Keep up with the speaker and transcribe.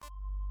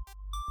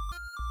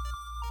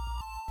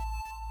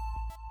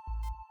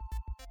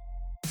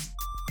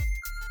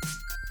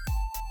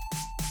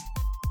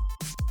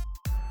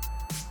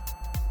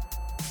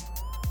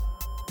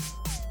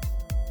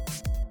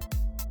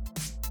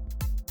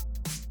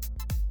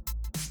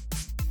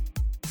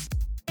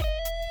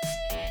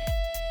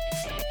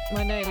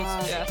My name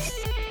is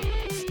Jess.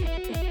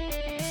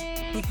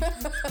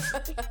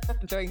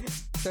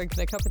 Drinking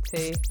a cup of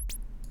tea.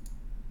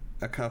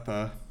 A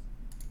cuppa.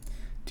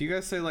 Do you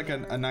guys say like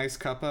a nice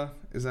cuppa?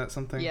 Is that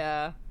something?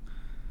 Yeah.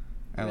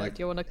 I like.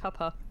 Do you want a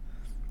cuppa?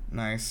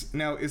 Nice.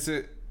 Now, is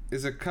a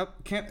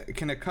cup?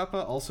 Can a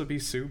cuppa also be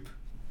soup?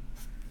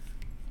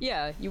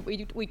 Yeah, we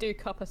do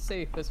cuppa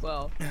soup as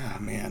well. Oh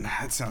man,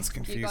 that sounds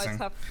confusing. You guys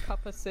have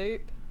cuppa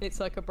soup? It's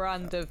like a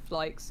brand of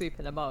like soup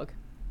in a mug.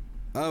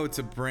 Oh, it's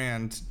a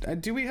brand.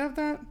 Do we have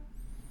that?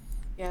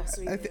 Yes,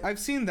 we do. I've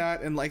seen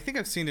that, and I think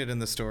I've seen it in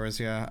the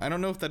stores. Yeah, I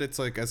don't know if that it's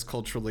like as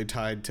culturally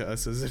tied to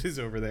us as it is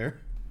over there.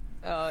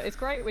 It's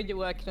great when you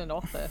work in an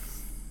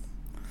office.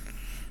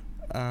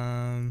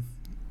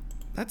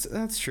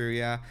 That's true.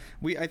 Yeah,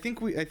 I think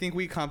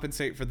we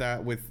compensate for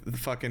that with the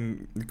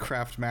fucking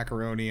Kraft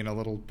macaroni in a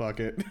little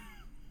bucket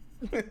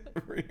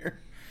over here.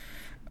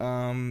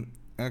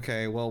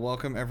 Okay, well,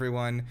 welcome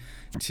everyone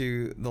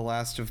to The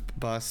Last of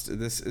Bust.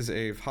 This is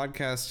a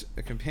podcast,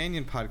 a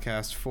companion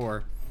podcast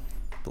for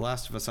The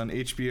Last of Us on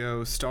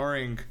HBO,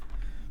 starring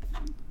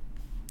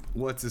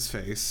what's his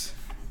face,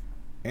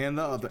 and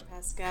the other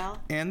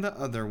Pascal, and the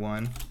other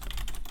one,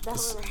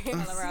 Bella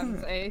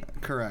Ramsey.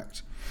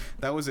 Correct.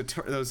 That was a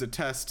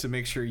test to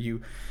make sure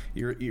your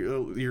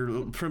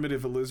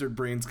primitive lizard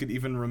brains could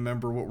even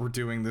remember what we're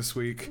doing this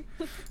week.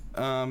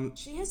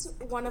 She has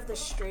one of the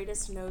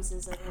straightest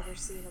noses I've ever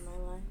seen in my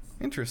life.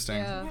 Interesting.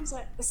 Yeah.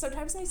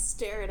 Sometimes I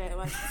stare at it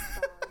like,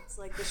 oh, it's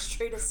like the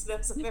straightest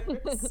nose I've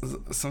ever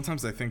seen.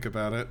 Sometimes I think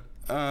about it.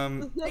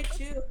 I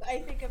do. I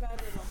think about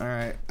it all. All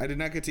right. I did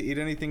not get to eat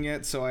anything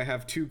yet, so I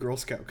have 2 Girl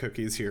Scout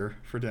cookies here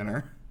for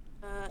dinner.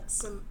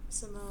 Some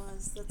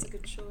Samoas. That's a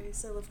good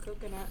choice. I love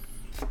coconut.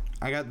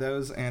 I got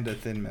those and a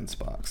Thin Mints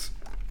box.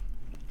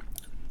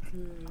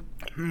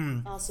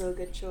 Also a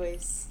good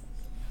choice.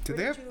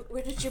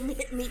 Where did you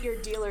meet your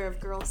dealer of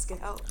Girl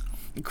Scout?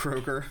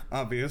 Kroger,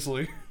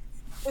 obviously.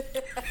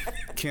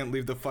 Can't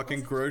leave the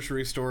fucking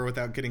grocery store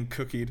without getting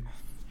cookied.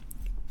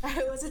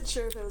 I wasn't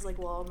sure if it was like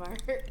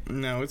Walmart.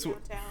 No, it's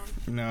downtown.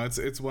 No,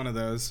 it's one of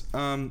those.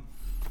 I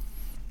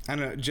don't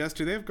know, Jess,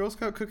 do they have Girl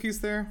Scout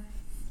cookies there?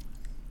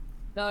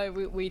 No,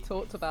 we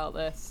talked about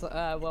this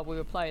while we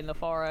were playing the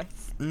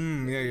forest. Yeah,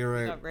 you're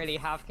right. We don't really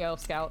have Girl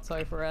Scouts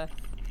over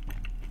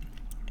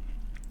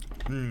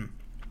here.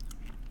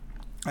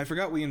 I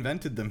forgot we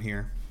invented them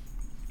here.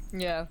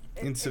 Yeah.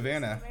 In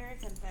Savannah. It's an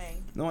American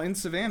thing. No, in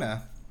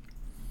Savannah.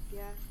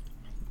 Yeah.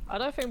 I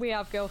don't think we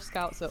have Girl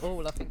Scouts at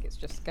all. I think it's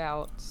just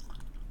Scouts.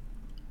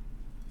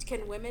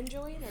 Can women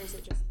join, or is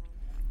it just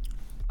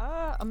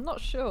men? I'm not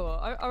sure.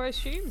 I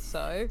assume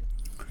so.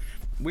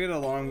 We had a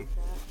long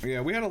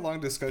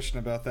discussion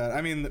about that.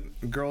 I mean,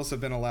 the girls have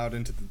been allowed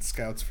into the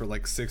Scouts for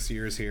like 6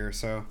 years here,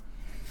 so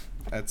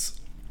that's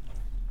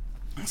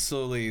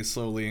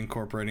slowly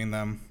incorporating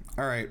them.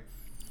 All right,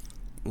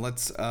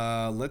 let's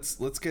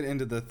get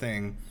into the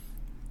thing.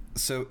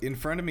 So in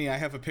front of me, I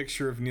have a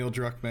picture of Neil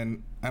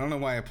Druckmann. I don't know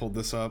why I pulled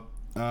this up.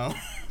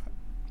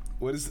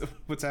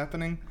 What's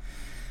happening?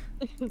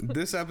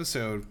 This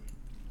episode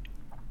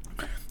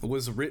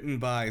was written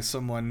by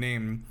someone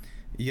named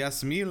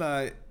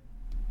Yasmila.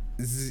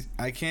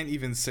 I can't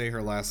even say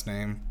her last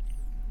name.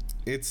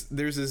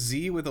 There's a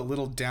Z with a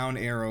little down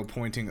arrow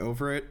pointing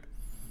over it,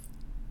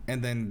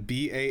 and then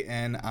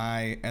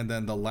BANI, and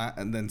then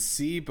and then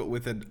C, but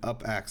with an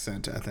up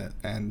accent at it.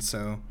 And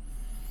so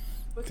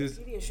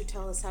Wikipedia should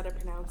tell us how to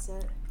pronounce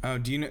it. Oh,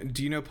 do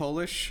you know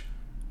Polish?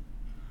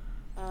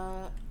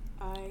 My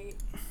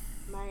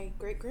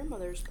great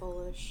grandmother's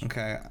Polish.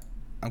 Okay,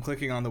 I'm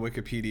clicking on the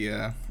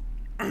Wikipedia.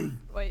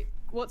 Wait,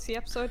 what's the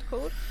episode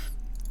called?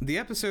 The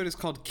episode is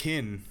called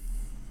Kin.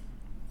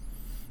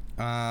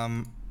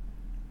 I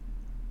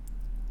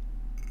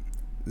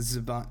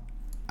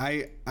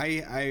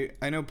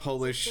know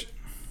Polish.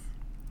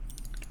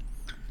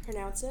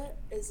 Pronounce it?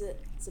 Is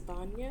it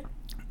Zabanya?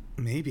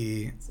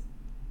 Maybe.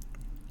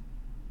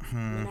 I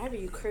mean, I have a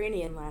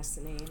Ukrainian last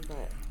name,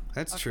 but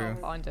That's true. I can't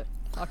find it.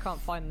 I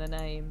can't find the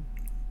name.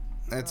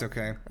 That's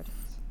okay.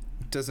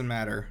 Doesn't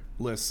matter.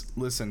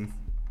 Listen.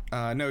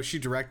 No, she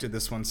directed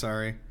this one.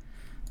 Sorry.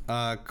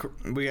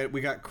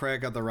 We got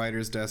Craig at the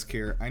writer's desk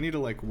here. I need to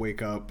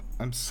wake up.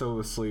 I'm so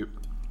asleep.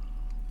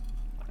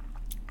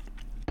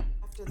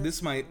 after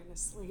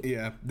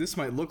This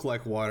might look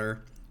like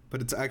water,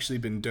 but it's actually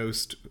been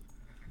dosed.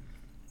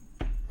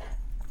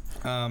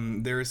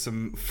 There is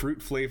some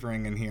fruit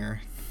flavoring in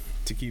here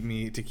to keep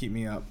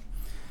me up.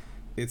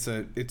 It's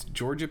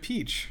Georgia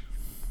peach.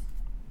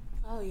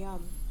 Oh,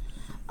 yum.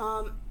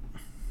 All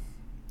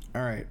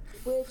right.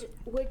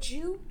 Would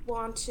you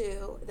want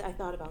to? I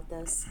thought about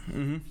this.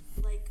 Mm-hmm.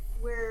 Like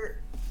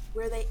where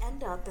they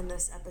end up in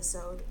this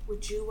episode.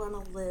 Would you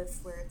want to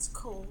live where it's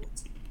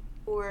cold,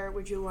 or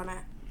would you want to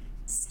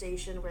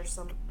station where it's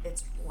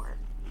warm?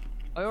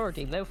 I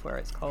already live where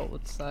it's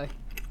cold, so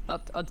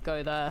I'd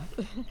go there.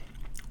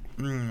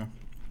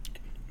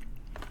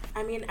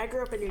 I mean, I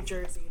grew up in New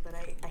Jersey, but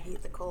I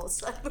hate the cold,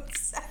 so I moved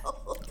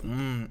south.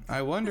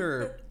 I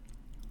wonder,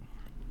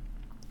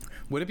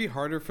 would it be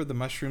harder for the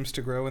mushrooms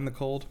to grow in the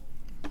cold?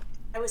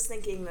 I was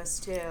thinking this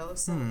too,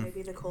 so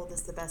maybe the cold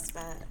is the best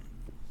bet.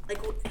 Like,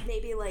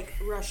 maybe like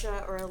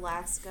Russia or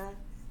Alaska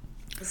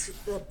is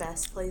the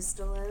best place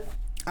to live.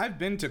 I've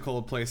been to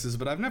cold places,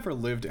 but I've never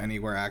lived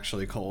anywhere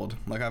actually cold.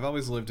 Like, I've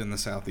always lived in the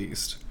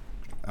southeast.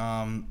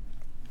 But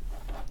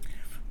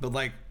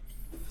like,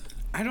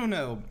 I don't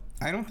know.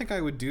 I don't think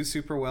I would do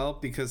super well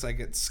because I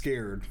get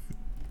scared.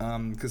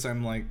 Because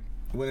I'm like,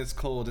 when it's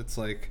cold, it's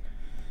like,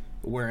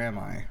 where am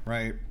I,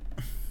 right?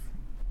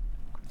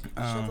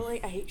 I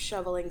hate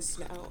shoveling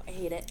snow. I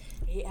hate it.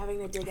 I hate having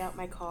to dig out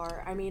my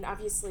car. I mean,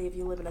 obviously, if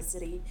you live in a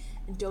city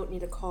and don't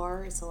need a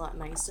car, it's a lot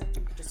nicer.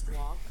 You can just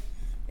walk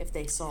if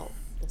they salt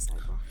the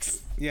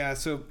sidewalks. Yeah,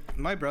 so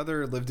my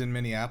brother lived in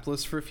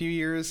Minneapolis for a few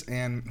years,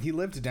 and he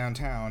lived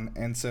downtown,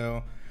 and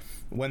so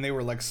when they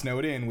were like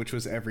snowed in, which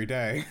was every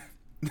day,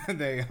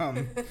 they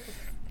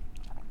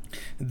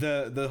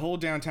the whole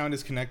downtown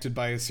is connected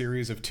by a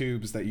series of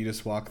tubes that you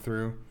just walk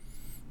through.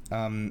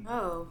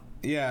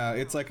 Yeah,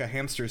 it's like a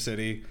hamster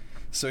city.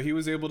 So he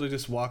was able to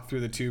just walk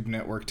through the tube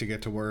network to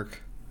get to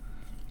work.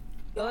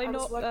 Do they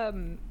not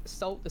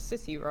salt the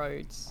city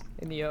roads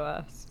in the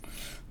US?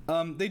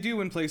 They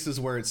do in places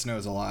where it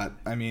snows a lot.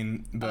 I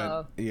mean,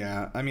 but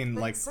yeah, I mean,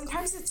 like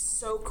sometimes it's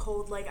so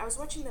cold. Like, I was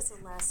watching this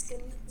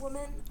Alaskan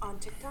woman on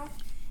TikTok,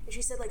 and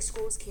she said like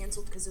school was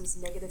canceled because it was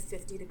negative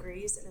 50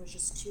 degrees and it was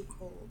just too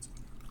cold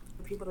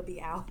for people to be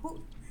out.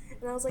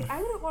 And I was like,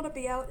 I wouldn't want to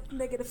be out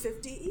negative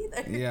 50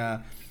 either.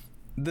 Yeah.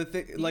 The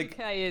thing, like,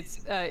 UK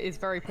is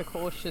very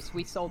precautious.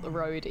 We salt the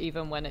road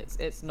even when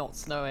it's not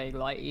snowing.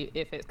 Like,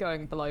 if it's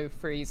going below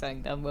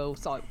freezing, then we'll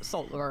salt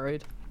the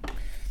road.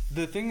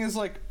 The thing is,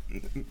 like,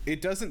 it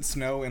doesn't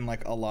snow in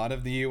like a lot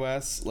of the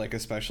U.S., like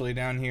especially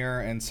down here,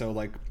 and so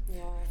like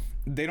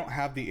they don't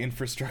have the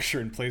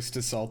infrastructure in place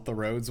to salt the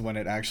roads when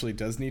it actually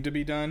does need to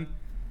be done.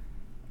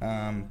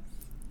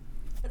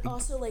 But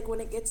also, like,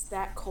 when it gets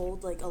that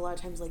cold, like, a lot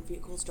of times, like,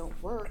 vehicles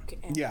don't work.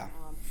 And,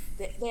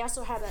 they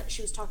also had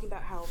she was talking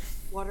about how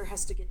water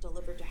has to get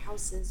delivered to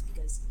houses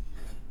because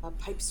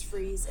pipes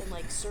freeze in,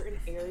 like, certain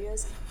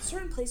areas.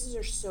 Certain places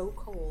are so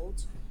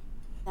cold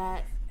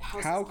that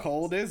houses... How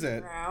cold is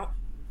it?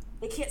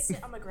 They can't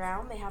sit on the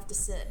ground. They have to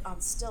sit on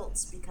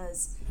stilts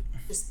because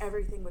just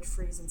everything would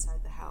freeze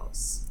inside the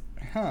house.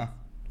 Huh.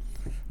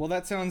 Well,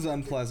 that sounds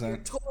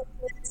unpleasant. Your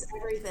toilets,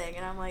 everything.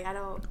 And I'm like,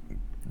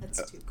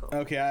 that's too cold.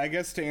 Okay, I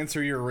guess to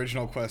answer your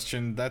original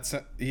question, that's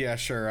yeah,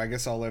 sure. I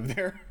guess I'll live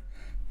there.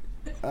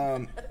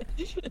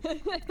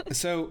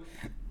 So,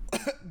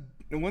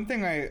 one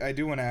thing I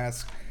do want to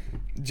ask,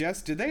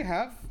 Jess, did they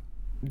have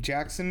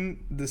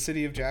Jackson, the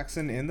city of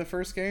Jackson, in the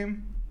first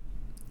game?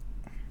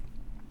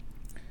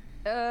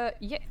 Yeah.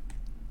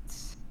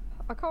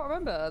 I can't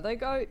remember. They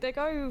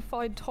go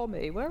find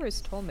Tommy. Where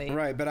is Tommy?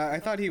 Right, but I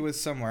thought he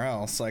was somewhere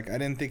else. Like, I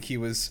didn't think he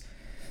was.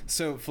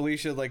 So,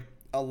 Felicia, like,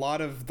 a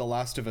lot of The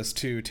Last of Us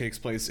 2 takes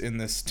place in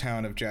this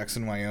town of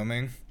Jackson,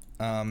 Wyoming.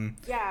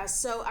 Yeah,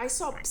 so I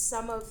saw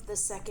some of the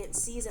second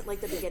season,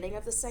 like the beginning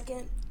of the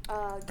second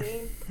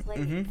game play.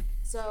 Mm-hmm.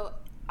 So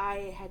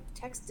I had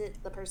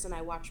texted the person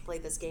I watched play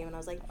this game, and I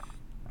was like,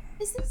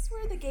 is this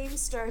where the game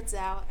starts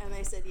out? And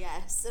they said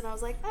yes. And I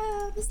was like,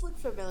 this looked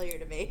familiar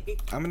to me.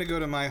 I'm going to go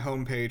to my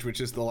homepage,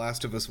 which is The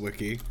Last of Us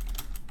Wiki.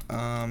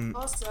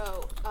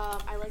 Also,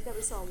 I like that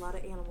we saw a lot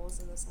of animals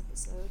in this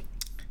episode.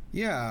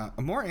 Yeah,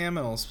 more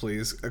animals,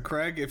 please.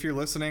 Craig, if you're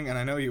listening, and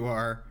I know you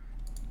are,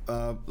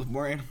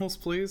 more animals,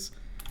 please.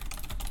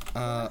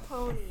 More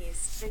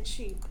ponies and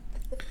sheep.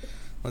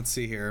 Let's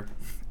see here.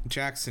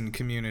 Jackson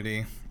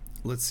community.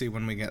 Let's see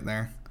when we get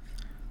there.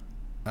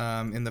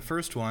 In the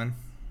first one.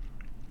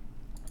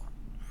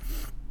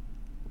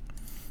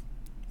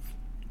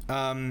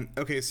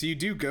 Okay, so you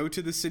do go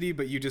to the city,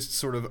 but you just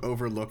sort of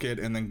overlook it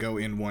and then go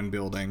in one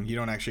building. You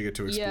don't actually get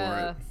to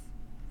explore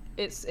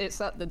it. It's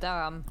at the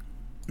dam.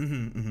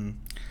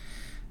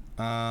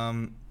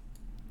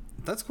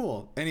 That's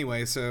cool.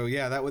 Anyway, so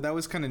yeah, that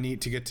was kind of neat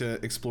to get to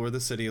explore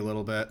the city a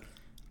little bit,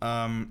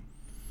 and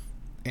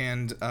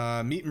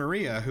meet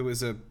Maria, who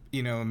is a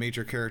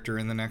major character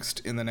in the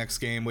next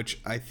game,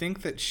 which I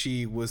think that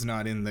she was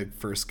not in the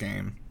first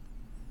game.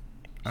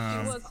 She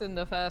was in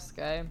the first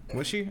game.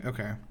 Was she?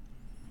 Okay.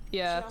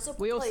 Yeah.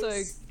 We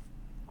also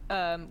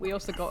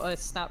got a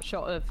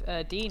snapshot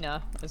of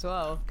Dina as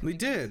well. We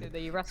did. To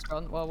the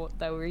restaurant while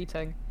they were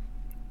eating.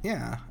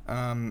 Yeah.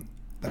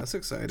 That's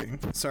exciting.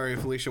 Sorry,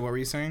 Felicia, what were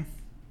you saying?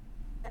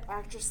 The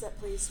actress that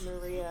plays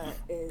Maria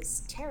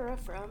is Tara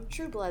from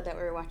True Blood that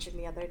we were watching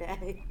the other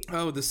day.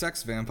 Oh, the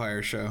sex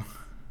vampire show.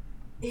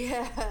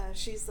 Yeah,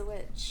 she's the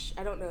witch.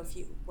 I don't know if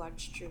you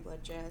watched True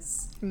Blood,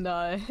 Jess.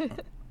 No.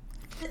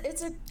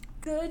 It's a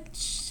good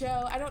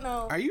show. I don't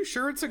know. Are you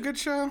sure it's a good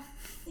show?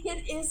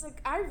 It is.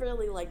 I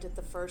really liked it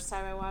the first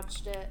time I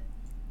watched it.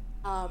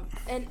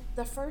 And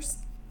the first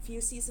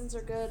few seasons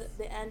are good.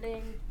 The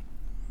ending...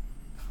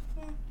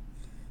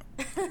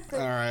 All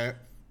right.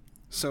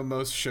 So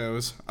most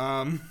shows.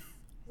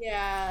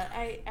 Yeah,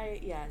 I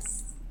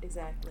yes,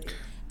 exactly.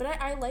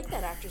 But I like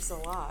that actress a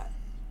lot.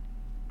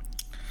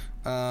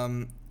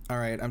 All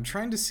right. I'm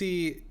trying to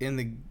see in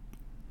the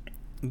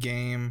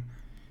game.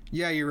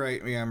 Yeah, you're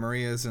right. Yeah,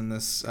 Maria's in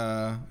this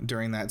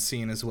during that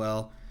scene as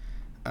well.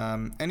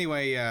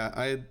 Anyway,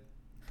 yeah,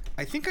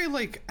 I think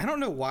I don't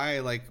know why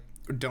I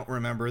don't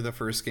remember the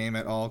first game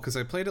at all, because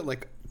I played it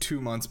like 2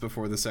 months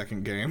before the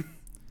second game.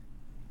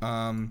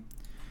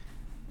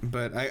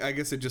 But I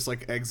guess it just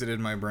like exited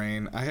my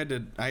brain. I had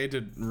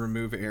to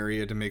remove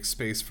area to make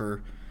space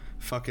for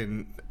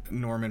fucking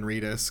Norman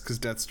Reedus because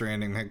Death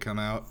Stranding had come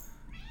out.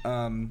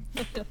 Norman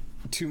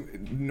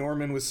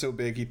was so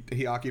big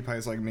he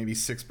occupies like maybe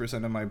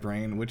 6% of my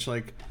brain, which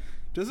like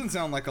doesn't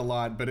sound like a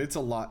lot, but it's a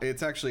lot.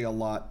 It's actually a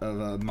lot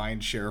of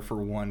mind share for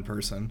one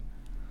person.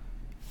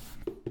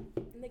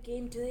 In the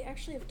game, do they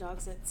actually have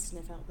dogs that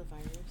sniff out the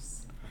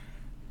virus?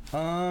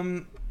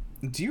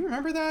 Do you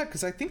remember that?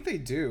 Because I think they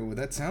do.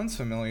 That sounds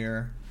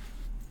familiar.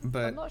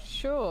 But I'm not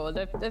sure.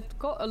 They've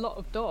got a lot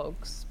of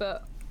dogs,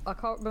 but I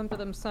can't remember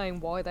them saying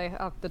why they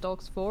have the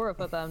dogs for,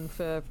 other than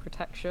for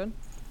protection.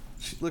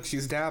 Look,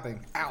 she's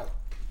dabbing. Ow.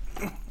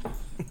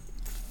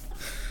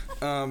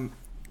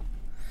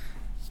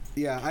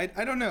 Yeah,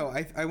 I don't know.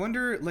 I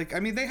wonder, like, I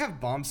mean, they have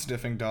bomb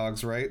sniffing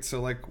dogs, right?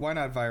 So, like, why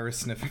not virus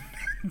sniffing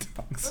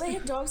dogs? Well, they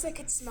have dogs that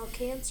could smell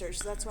cancer,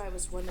 so that's why I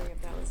was wondering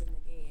if that was in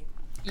the game.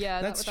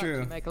 Yeah, that's that would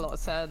true. Actually make a lot of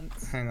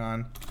sense. Hang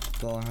on.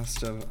 The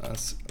Last of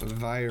Us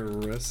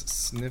virus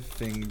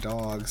sniffing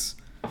dogs.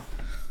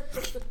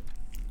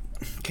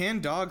 Can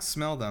dogs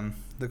smell them?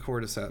 The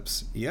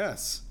cordyceps.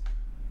 Yes.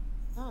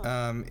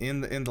 Oh.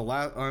 In the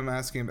last, I'm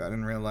asking about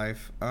in real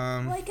life.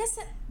 Well, I guess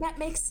that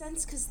makes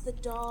sense because the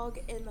dog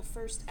in the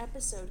first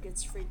episode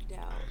gets freaked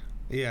out.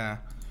 Yeah.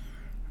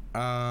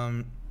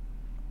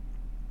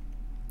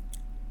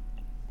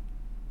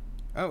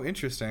 Oh,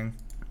 interesting.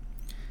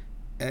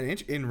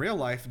 And in real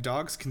life,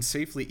 dogs can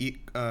safely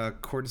eat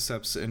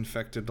cordyceps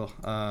infected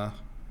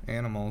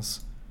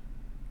animals.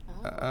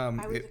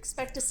 I would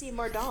expect to see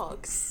more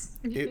dogs.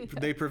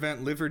 They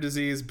prevent liver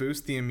disease,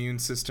 boost the immune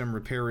system,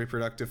 repair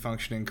reproductive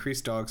function,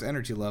 increase dogs'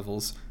 energy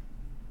levels.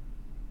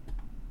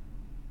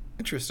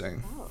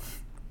 Interesting.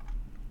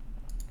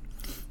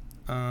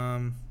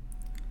 Oh.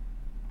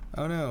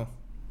 Oh no.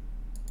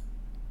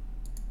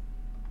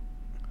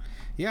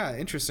 Yeah,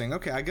 interesting.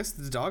 Okay, I guess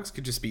the dogs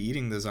could just be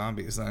eating the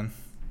zombies then.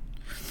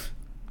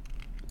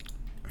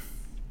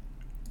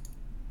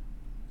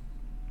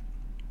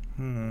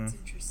 That's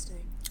interesting.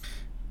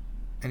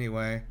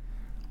 Anyway,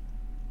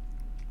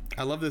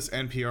 I love this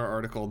NPR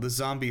article. The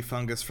zombie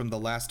fungus from The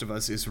Last of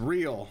Us is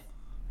real.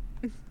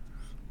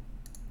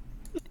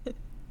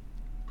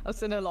 I've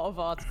seen a lot of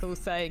articles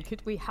saying,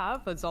 could we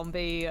have a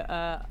zombie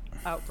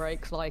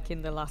outbreak like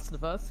in The Last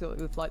of Us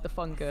with like the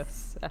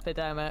fungus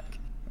epidemic?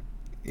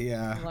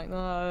 Yeah. I'm like,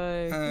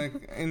 no.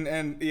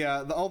 And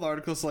yeah, all the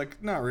articles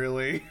like, not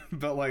really,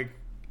 but like,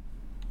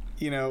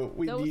 you know,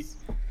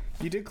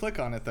 you did click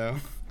on it though.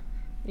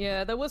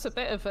 Yeah, there was a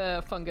bit of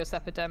a fungus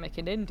epidemic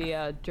in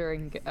India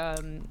during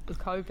the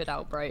COVID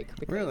outbreak.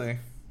 Because, really?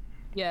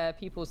 Yeah,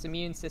 people's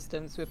immune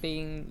systems were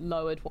being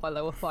lowered while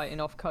they were fighting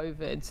off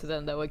COVID, so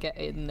then they were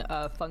getting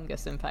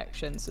fungus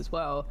infections as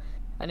well.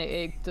 And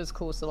it does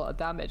cause a lot of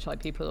damage,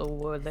 like people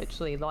were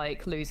literally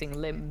like losing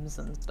limbs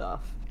and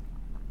stuff.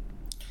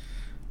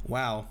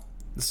 Wow.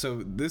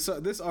 So this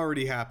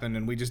already happened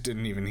and we just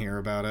didn't even hear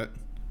about it.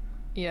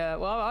 Yeah,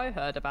 well, I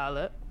heard about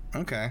it.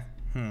 Okay.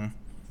 Yeah,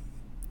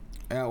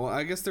 well,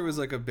 I guess there was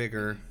like a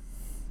bigger...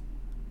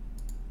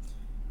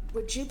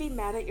 Would you be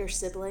mad at your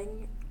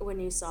sibling when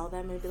you saw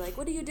them and be like,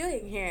 what are you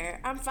doing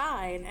here? I'm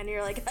fine. And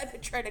you're like, I've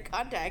been trying to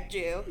contact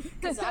you.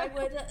 Because I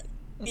would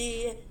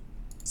be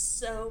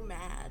so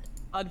mad.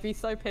 I'd be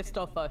so pissed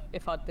off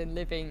if I'd been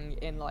living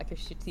in like a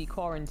shitty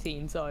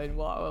quarantine zone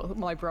while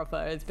my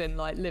brother has been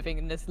like living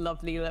in this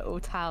lovely little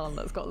town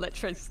that's got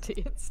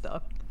electricity and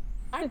stuff.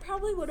 I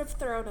probably would have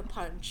thrown a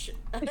punch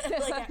like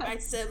at my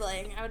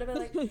sibling. I would have been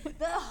like,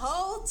 the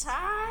whole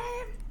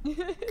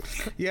time?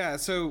 Yeah,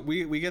 so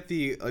we get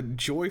the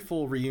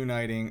joyful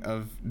reuniting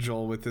of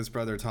Joel with his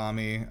brother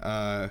Tommy,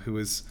 who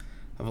is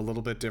of a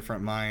little bit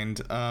different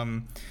mind.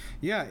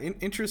 Yeah,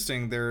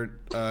 interesting. They're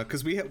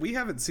because we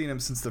haven't seen him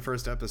since the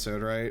first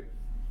episode, right?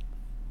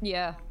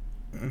 Yeah.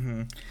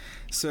 Mm-hmm.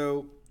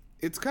 So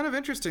it's kind of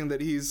interesting that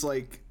he's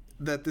like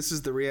that. This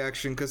is the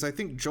reaction because I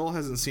think Joel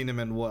hasn't seen him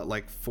in what,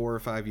 like 4 or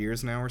 5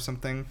 years now or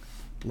something,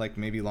 like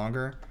maybe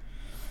longer.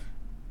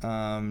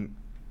 But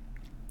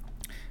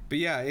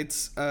yeah,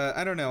 it's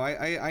I don't know.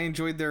 I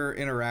enjoyed their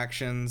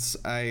interactions.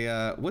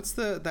 What's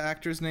the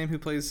actor's name who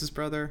plays his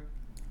brother?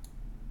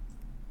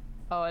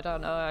 Oh, I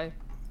don't know.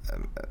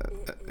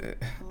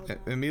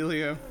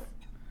 Emilio.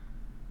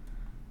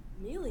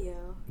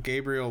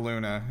 Gabriel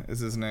Luna is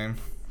his name.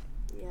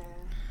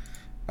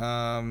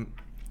 Yeah.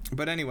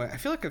 But anyway, I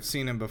feel like I've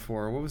seen him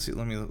before. What was he?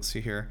 Let me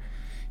see here.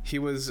 He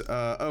was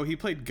he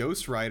played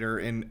Ghost Rider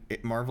in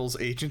Marvel's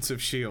Agents of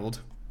S.H.I.E.L.D.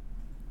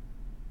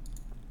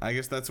 I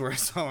guess that's where I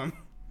saw him.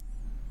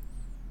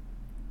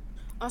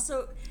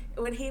 Also,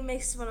 when he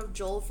makes fun of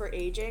Joel for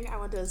aging, I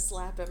want to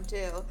slap him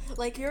too.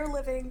 Like, you're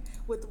living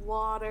with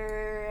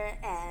water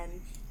and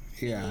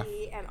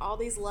heat and all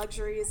these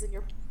luxuries in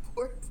your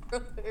poor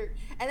brother.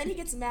 And then he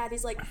gets mad.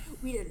 He's like,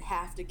 we didn't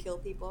have to kill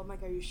people. I'm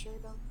like, are you sure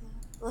about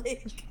that?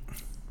 Like,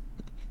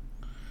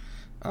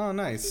 oh,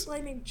 nice. He's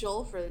blaming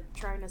Joel for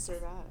trying to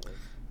survive.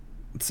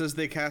 It says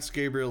they cast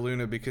Gabriel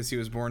Luna because he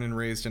was born and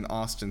raised in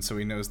Austin, so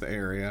he knows the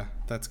area.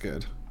 That's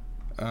good.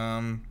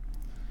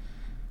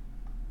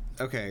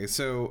 Okay,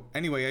 so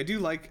anyway, I do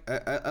like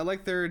I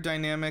like their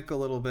dynamic a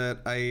little bit.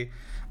 I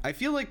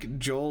feel like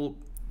Joel,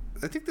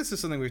 I think this is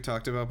something we've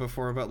talked about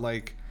before, but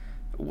like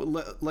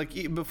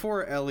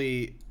before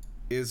Ellie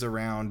is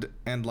around,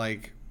 and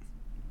like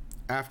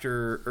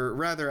after, or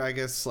rather I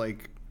guess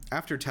like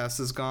after Tess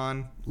is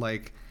gone,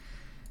 like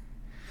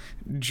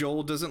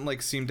Joel doesn't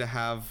like seem to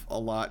have a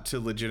lot to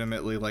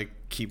legitimately like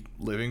keep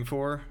living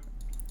for,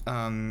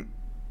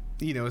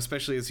 you know,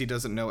 especially as he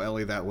doesn't know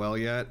Ellie that well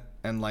yet.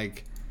 And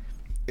like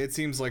it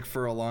seems like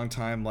for a long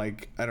time,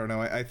 like I don't know,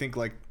 I think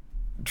like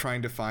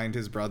trying to find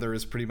his brother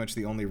is pretty much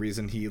the only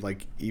reason he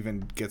like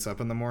even gets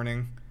up in the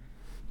morning.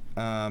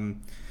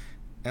 And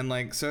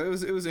like so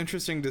it was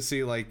interesting to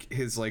see like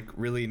his like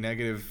really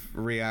negative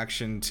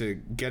reaction to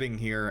getting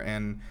here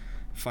and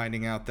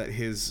finding out that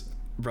his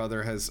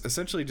brother has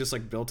essentially just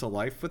like built a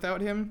life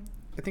without him,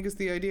 I think is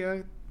the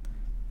idea.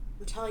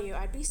 I'm telling you,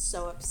 I'd be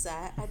so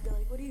upset. I'd be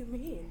like, what do you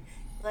mean?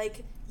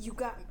 Like, you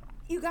got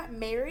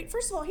married?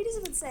 First of all, he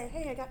doesn't even say,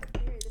 hey, I got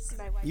married, this is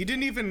my wife. You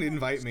didn't even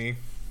invite me.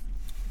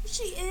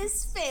 She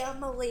is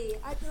family.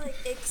 I'd be like,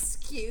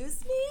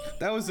 excuse me?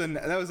 That was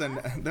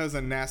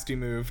a nasty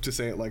move to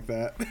say it like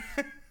that.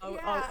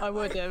 I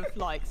would have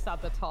like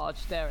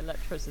sabotaged their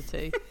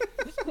electricity.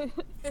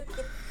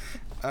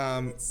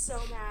 It's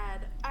so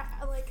mad.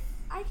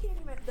 I can't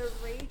even, the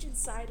rage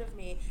inside of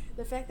me,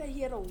 the fact that he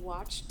had to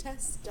watch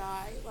Tess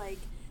die, like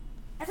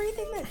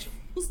everything that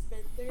Joel's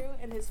been through,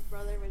 and his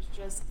brother was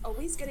just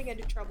always getting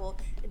into trouble,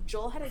 and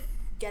Joel had to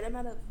get him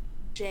out of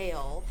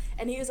jail,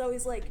 and he was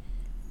always like,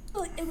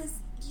 it was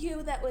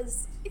you that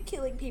was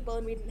killing people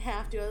and we didn't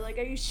have to. Like,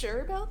 are you sure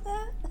about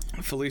that?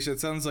 Felicia,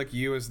 it sounds like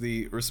you as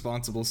the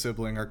responsible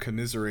sibling are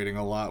commiserating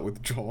a lot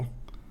with Joel.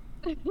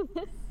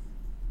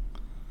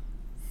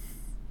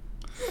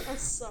 I'm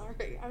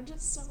sorry. I'm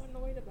just so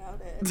annoyed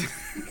about it.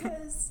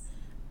 Because,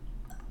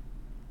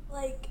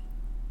 like,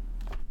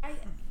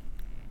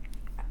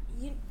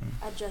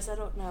 Jess, I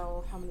don't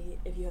know how many,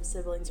 if you have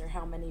siblings or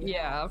how many you have.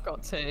 Yeah, I've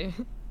got two.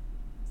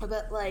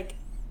 But, like,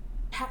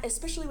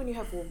 especially when you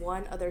have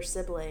one other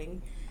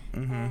sibling,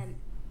 and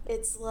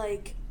it's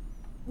like,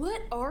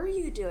 what are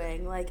you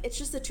doing? Like, it's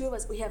just the two of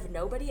us. We have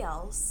nobody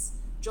else.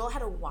 Joel had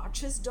to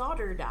watch his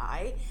daughter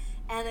die,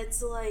 and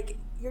it's like,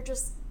 you're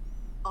just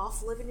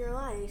off living your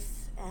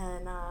life,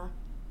 and I'm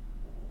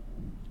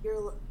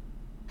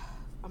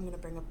gonna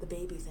bring up the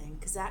baby thing,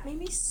 because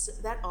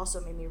that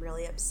also made me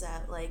really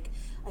upset. Like,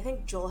 I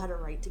think Joel had a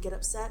right to get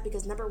upset,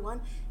 because number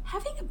one,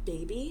 having a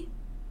baby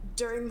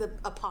during the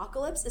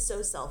apocalypse is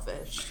so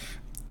selfish.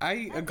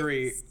 I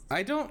agree.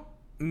 I don't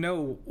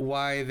know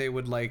why they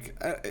would like,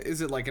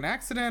 is it like an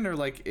accident or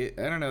like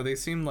I don't know, they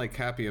seem like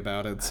happy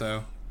about it,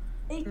 so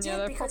they did,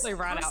 they probably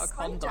ran out of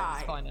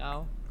condoms by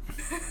now.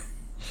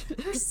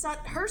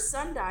 her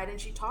son died, and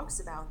she talks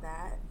about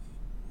that,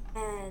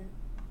 and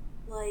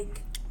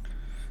like,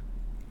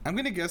 I'm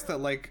gonna guess that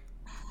like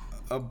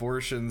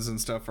abortions and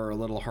stuff are a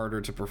little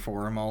harder to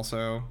perform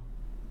also.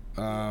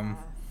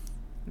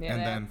 Yeah,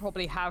 and they then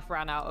probably have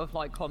ran out of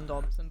like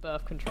condoms and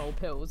birth control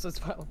pills as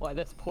well by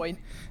this point.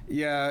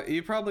 Yeah,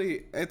 it's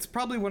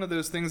probably one of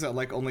those things that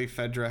like only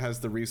Fedra has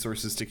the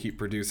resources to keep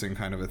producing,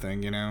 kind of a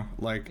thing, you know?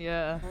 Like,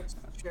 yeah, that's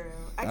true.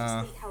 I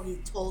just hate how he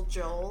told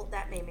Joel.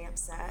 That made me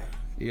upset.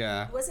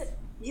 Yeah.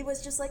 He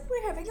was just like,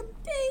 we're having a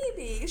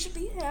baby. You should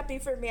be happy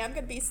for me. I'm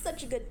gonna be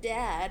such a good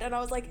dad. And I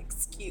was like,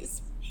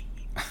 excuse me.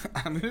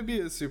 I'm gonna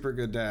be a super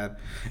good dad.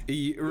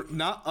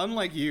 Not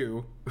unlike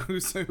you,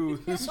 whose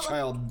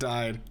child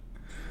died.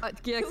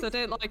 Yeah, because I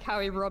don't like how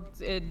he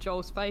rubbed in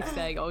Joel's face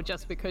saying, oh,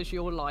 just because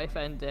your life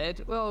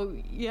ended. Well,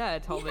 yeah,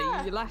 Tommy,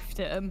 Yeah. you left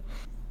him.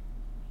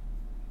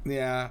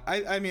 Yeah,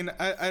 I mean,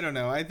 I don't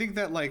know. I think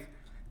that like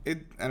I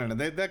don't know.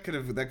 That could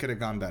have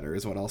gone better,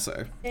 is what I'll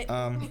say. It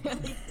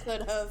really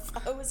could have.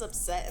 I was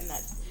upset in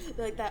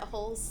that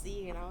whole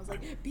scene. I was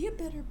like, be a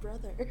better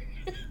brother.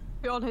 To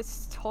be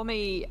honest,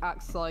 Tommy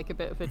acts like a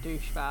bit of a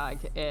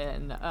douchebag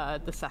in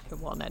the second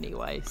one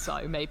anyway,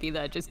 so maybe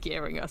they're just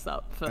gearing us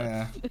up for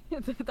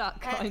that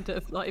kind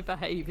of like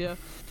behavior.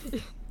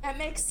 That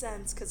makes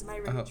sense, because my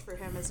rage for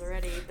him is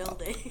already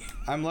building.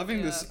 I'm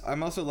loving this.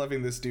 I'm also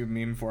loving this new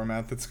meme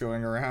format that's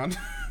going around.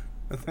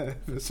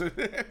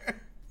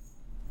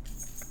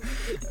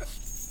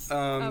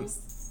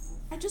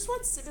 I just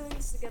want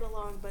siblings to get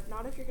along, but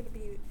not if you're gonna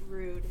be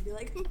rude and be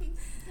like,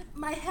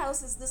 my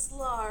house is this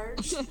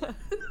large.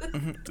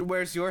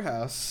 Where's your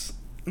house?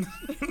 Yeah,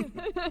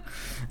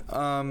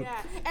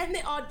 and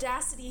the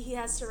audacity he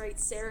has to write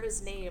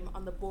Sarah's name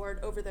on the board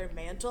over their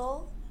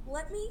mantle.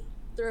 Let me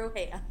throw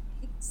hands.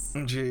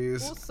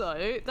 Jeez.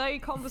 Also, they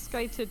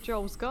confiscated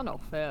Joel's gun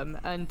off him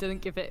and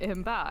didn't give it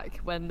him back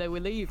when they were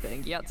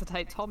leaving. He had to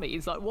take Tommy.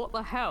 He's like, what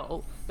the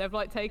hell? They've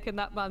like taken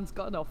that man's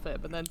gun off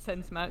him and then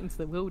sent him out into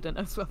the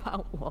wilderness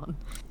without one.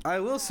 I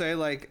will say,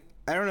 like,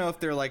 I don't know if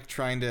they're like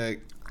trying to.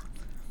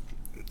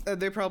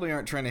 They probably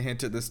aren't trying to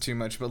hint at this too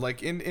much, but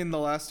like in The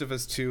Last of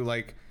Us 2,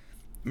 like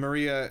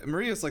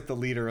Maria's like the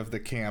leader of the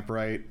camp,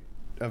 right?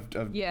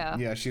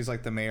 Yeah, she's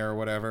like the mayor or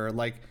whatever.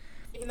 Like,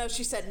 even though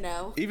she said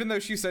no. Even though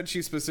she said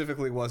she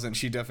specifically wasn't,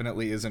 she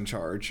definitely is in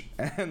charge.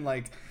 And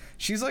like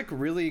she's like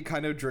really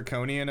kind of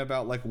draconian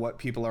about like what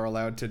people are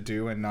allowed to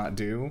do and not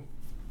do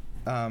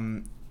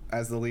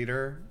as the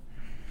leader.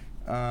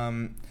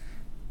 And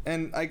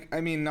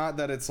I mean, not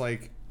that it's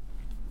like,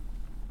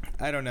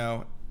 I don't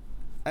know.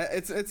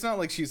 It's not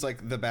like she's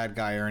like the bad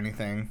guy or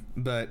anything,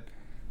 but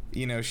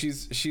you know,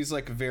 she's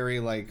like very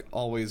like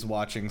always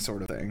watching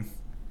sort of thing.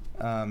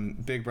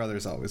 Big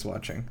Brother's always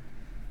watching.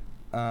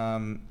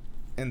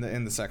 In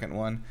the second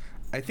one,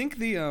 I think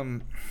the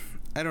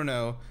I don't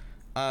know.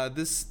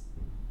 This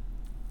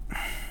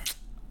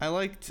I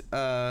liked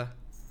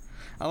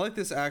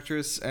this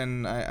actress,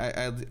 and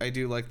I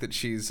do like that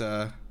she's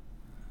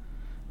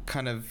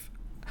kind of.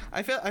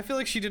 I feel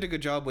like she did a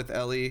good job with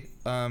Ellie,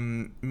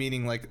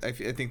 meaning like I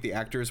think the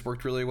actors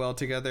worked really well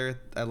together.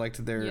 I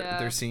liked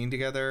their scene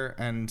together,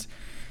 and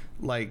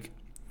like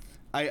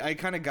I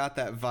kind of got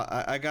that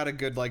I got a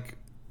good like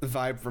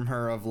vibe from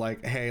her of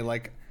like, hey,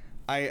 like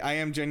I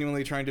am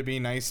genuinely trying to be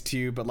nice to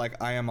you, but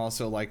like I am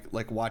also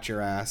like watch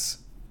your ass.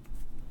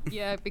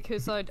 Yeah,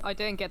 because I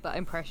didn't get that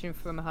impression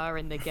from her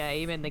in the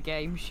game. In the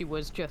game, she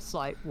was just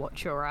like,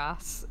 watch your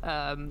ass.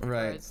 Right.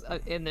 Whereas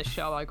in the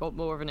show, I got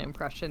more of an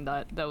impression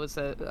that there was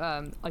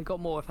I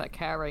got more of her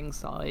caring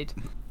side.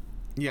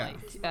 Yeah.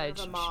 Like,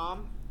 a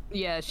mom.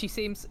 Yeah,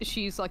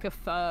 she's like a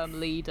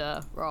firm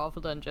leader rather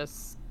than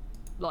just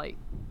like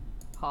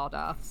hard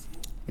ass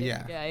in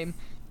the game.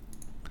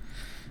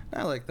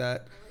 I like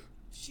that.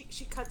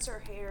 She cuts her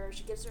hair.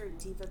 She gives her a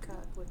diva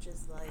cut, which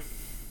is like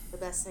the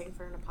best thing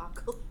for an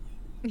apocalypse.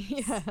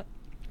 Yeah.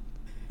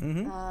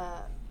 Mm-hmm.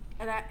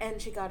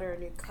 And she got her a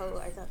new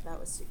coat. I thought that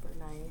was super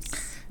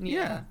nice.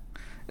 Yeah.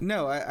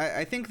 No,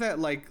 I think that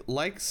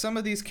like some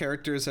of these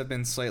characters have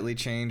been slightly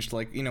changed.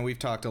 Like, you know, we've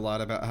talked a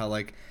lot about how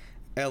like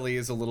Ellie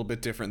is a little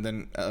bit different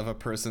of a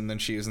person than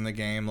she is in the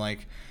game.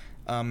 Like,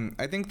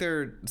 I think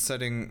they're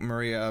setting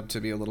Maria up to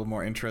be a little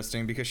more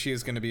interesting because she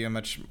is going to be a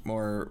much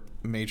more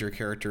major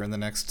character in the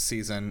next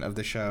season of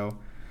the show.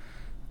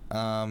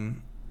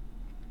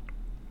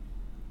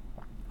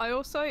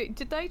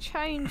 Did they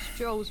change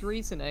Joel's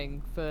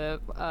reasoning for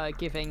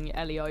giving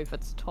Ellie over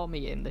to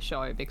Tommy in the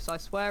show? Because I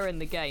swear in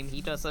the game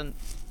he doesn't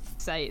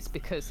say it's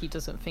because he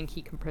doesn't think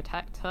he can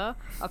protect her.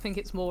 I think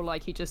it's more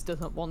like he just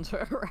doesn't want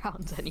her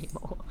around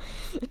anymore.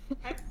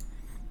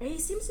 He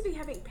seems to be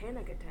having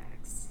panic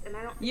attacks, and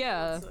I don't think he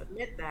wants to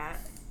admit that.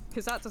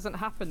 Because that doesn't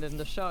happen in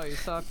the show,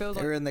 so I feel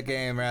like... Or in the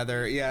game,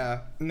 rather.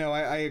 Yeah. No,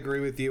 I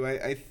agree with you.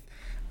 I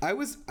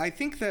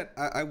think that,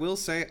 I will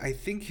say, I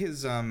think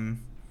his,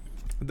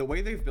 the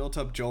way they've built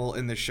up Joel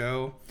in the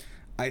show,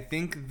 I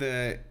think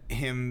that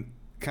him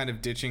kind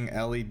of ditching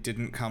Ellie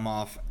didn't come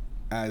off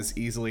as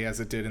easily as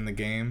it did in the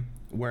game,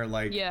 where,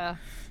 like... Yeah.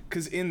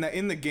 Because in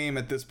the game,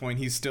 at this point,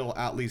 he's still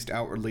at least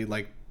outwardly,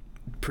 like,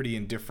 pretty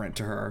indifferent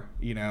to her,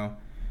 you know?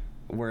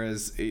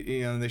 Whereas,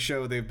 you know, in the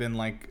show they've been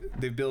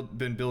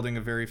been building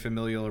a very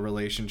familial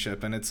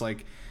relationship, and it's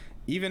like,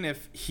 even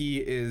if he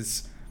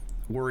is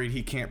worried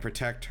he can't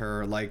protect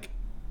her, like,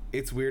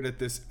 it's weird at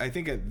this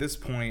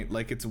point,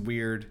 like, it's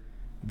weird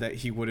that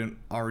he wouldn't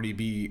already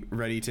be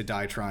ready to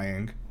die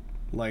trying.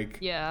 Like,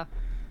 yeah.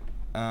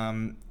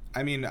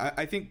 I mean,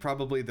 I think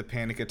probably the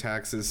panic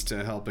attacks is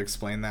to help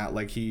explain that.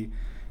 Like, he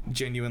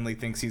genuinely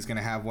thinks he's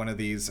gonna have one of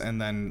these,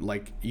 and then,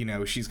 like, you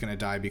know, she's gonna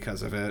die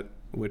because of it,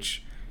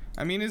 which,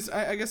 I mean, is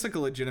I guess like a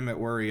legitimate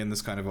worry in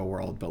this kind of a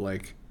world, but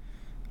like,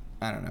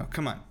 I don't know.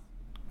 Come on.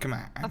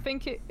 I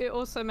think it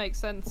also makes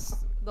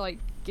sense, like,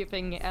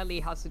 giving Ellie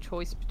has a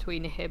choice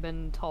between him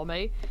and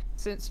Tommy,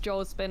 since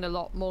Joel's been a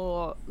lot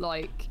more,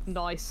 like,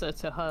 nicer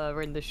to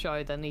her in the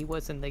show than he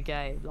was in the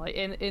game. Like,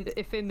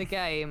 if in the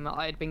game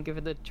I had been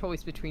given the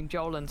choice between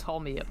Joel and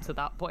Tommy up to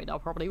that point, I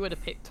probably would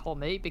have picked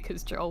Tommy,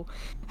 because Joel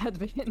had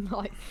been,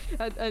 like,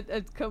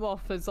 had come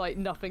off as, like,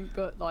 nothing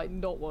but, like,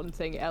 not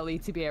wanting Ellie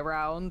to be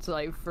around,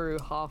 like, through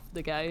half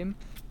the game.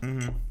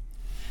 Mm-hmm.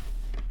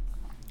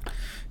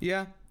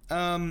 Yeah.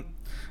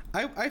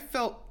 I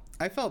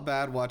felt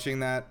bad watching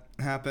that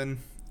happen.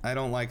 I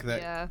don't like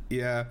that.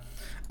 Yeah.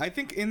 I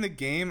think in the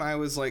game I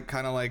was like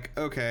kind of like,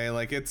 okay,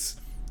 like, it's,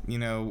 you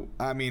know,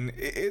 I mean,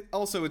 it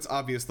also, it's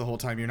obvious the whole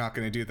time you're not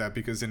going to do that,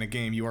 because in a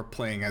game you are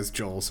playing as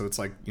Joel, so it's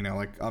like, you know,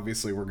 like,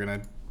 obviously we're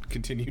going to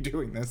continue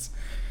doing this.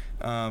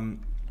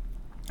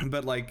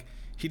 But like,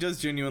 he does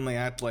genuinely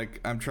act like,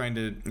 I'm trying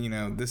to, you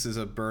know, this is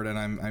a burden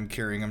I'm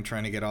carrying, I'm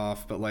trying to get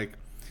off, but like,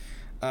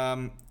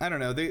 I don't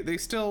know. They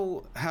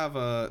still have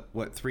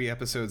 3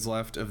 episodes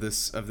left of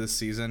this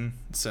season.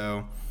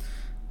 So,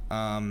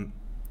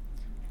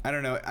 I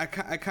don't know. I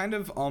kind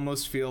of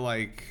almost feel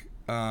like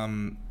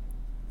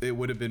it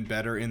would have been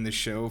better in the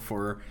show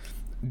for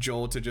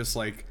Joel to just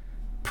like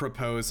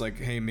propose like,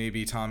 hey,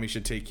 maybe Tommy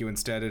should take you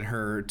instead, and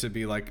her to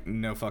be like,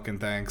 no fucking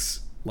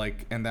thanks,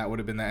 like, and that would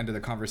have been the end of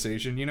the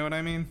conversation. You know what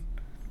I mean?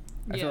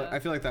 I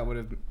feel like that would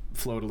have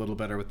flowed a little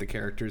better with the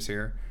characters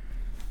here.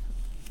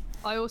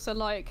 I also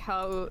like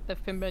how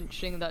they've been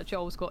mentioning that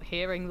Joel's got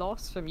hearing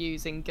loss from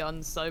using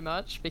guns so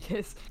much,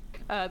 because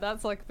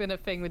that's like been a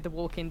thing with The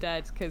Walking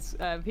Dead, because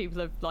people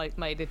have like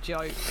made a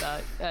joke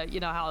that you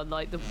know how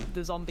like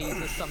the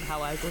zombies are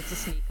somehow able to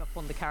sneak up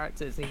on the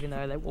characters even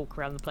though they walk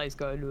around the place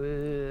going.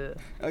 Ugh.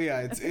 Oh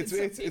yeah,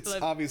 it's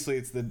obviously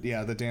it's the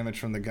damage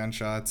from the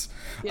gunshots.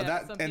 Yeah,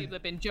 people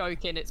have been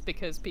joking it's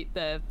because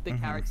the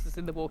characters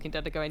in The Walking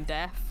Dead are going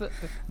deaf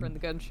from the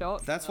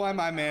gunshots. That's why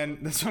my man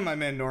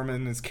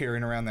Norman is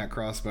carrying around that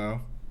crossbow.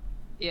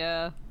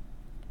 Yeah.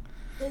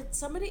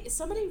 Somebody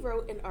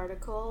wrote an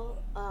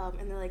article,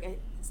 and they're like,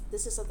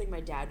 this is something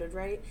my dad would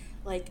write.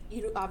 Like,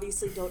 you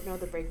obviously don't know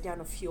the breakdown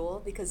of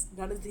fuel because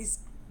none of these,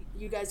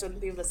 you guys wouldn't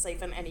be able to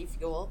siphon any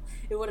fuel.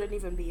 It wouldn't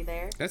even be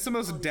there. That's the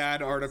most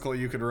dad article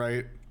you could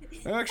write.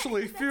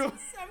 Actually, fuel.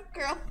 Some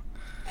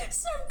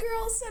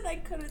girl said I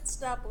couldn't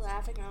stop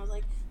laughing. I was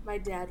like, my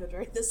dad would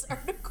write this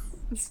article.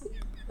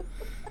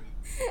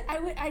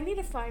 I need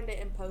to find it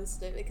and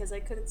post it because I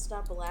couldn't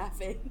stop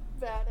laughing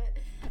about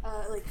it.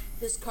 Like,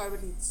 this car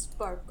would need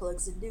spark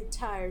plugs and new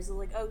tires. I'm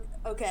like, oh,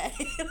 okay,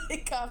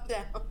 like, calm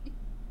down.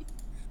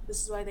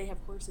 This is why they have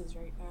horses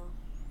right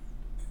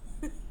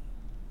now.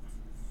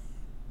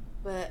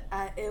 But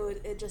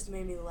it just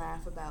made me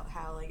laugh about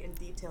how like in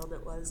detailed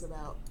it was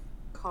about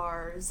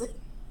cars,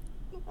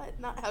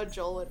 not how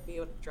Joel would be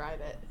able to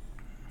drive it.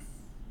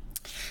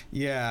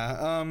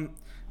 Yeah,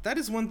 that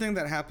is one thing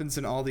that happens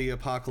in all the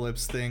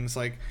apocalypse things.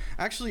 Like,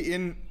 actually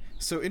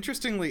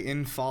interestingly,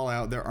 in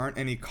Fallout, there aren't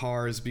any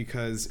cars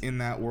because in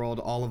that world,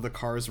 all of the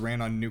cars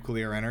ran on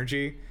nuclear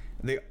energy.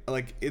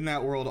 In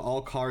that world,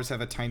 all cars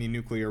have a tiny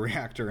nuclear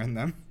reactor in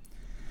them.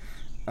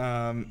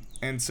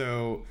 And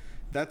so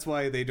that's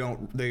why they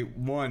don't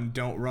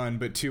run,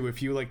 but two,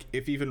 if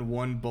even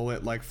one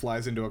bullet like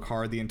flies into a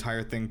car, the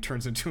entire thing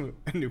turns into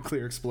a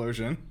nuclear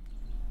explosion.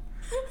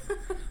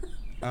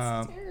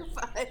 That's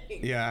terrifying.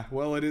 Yeah,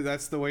 well,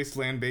 that's the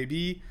wasteland,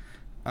 baby.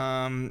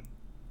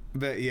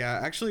 But yeah,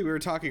 actually, we were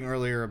talking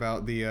earlier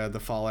about the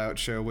Fallout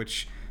show,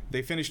 which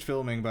they finished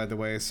filming, by the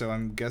way. So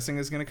I'm guessing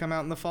is going to come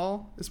out in the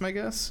fall. Is my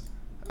guess.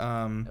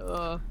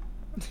 Yeah.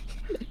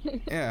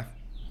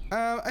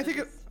 I think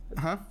it.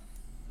 Huh?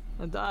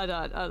 I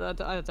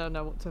don't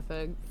know what to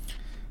think.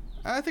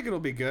 I think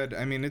it'll be good.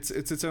 I mean, it's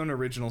its own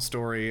original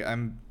story.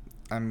 I'm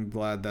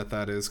glad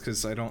that is,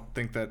 because I don't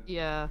think that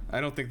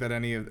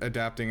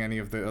adapting any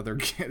of the other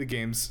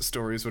games'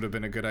 stories would have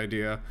been a good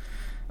idea.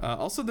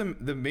 Also,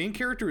 the main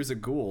character is a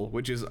ghoul,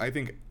 which is, I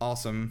think,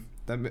 awesome.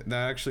 That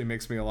actually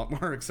makes me a lot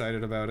more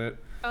excited about it.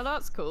 Oh,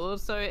 that's cool.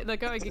 So they're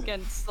going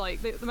against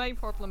like the main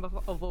problem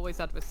I've always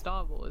had with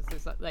Star Wars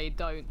is that they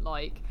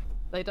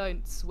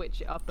don't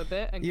switch it up a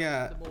bit and go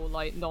to the more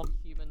like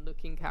non-human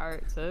looking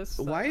characters.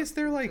 So why is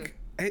there like?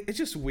 It's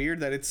just weird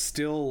that it's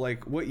still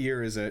like, what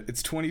year is it?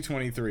 It's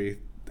 2023.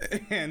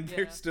 And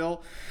there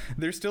still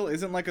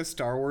isn't like a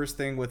Star Wars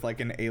thing with like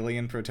an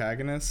alien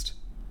protagonist.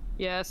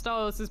 Yeah,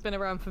 Star Wars has been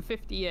around for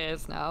 50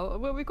 years now.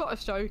 Well, we've got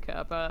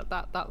Ahsoka, but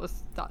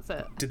that's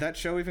it. Did that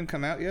show even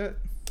come out yet?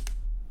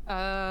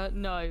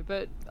 No,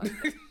 but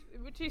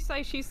would you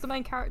say she's the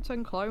main character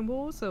in Clone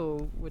Wars,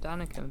 or would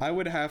Anakin? I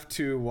would have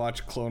to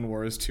watch Clone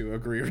Wars to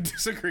agree or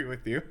disagree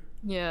with you.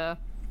 Yeah.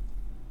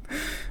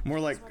 More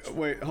like,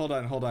 wait, hold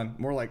on.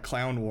 More like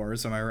Clown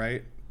Wars, am I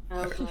right?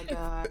 Oh my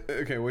god.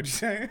 Okay, what'd you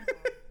say?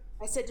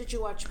 I said, did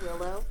you watch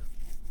Willow?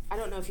 I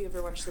don't know if you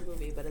ever watched the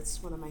movie, but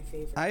it's one of my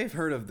favorites. I've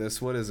heard of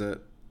this. What is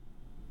it?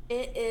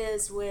 It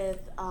is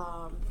with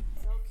Val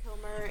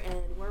Kilmer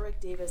and Warwick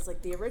Davis,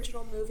 like the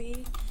original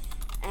movie.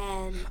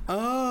 And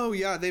oh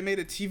yeah, they made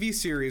a TV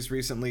series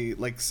recently,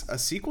 like a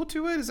sequel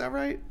to it. Is that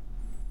right?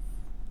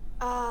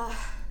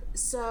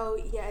 So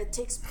yeah, it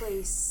takes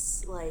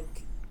place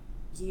like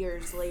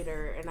years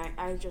later, and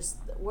I just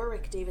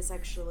Warwick Davis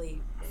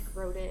actually like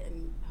wrote it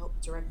and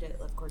helped direct it,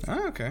 of course.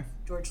 Oh, okay.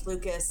 George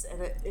Lucas,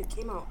 and it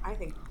came out, I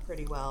think,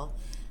 pretty well.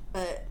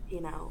 But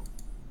you know,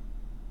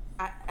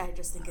 I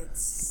just think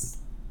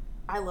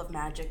I love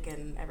magic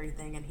and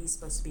everything, and he's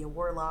supposed to be a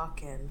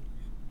warlock, and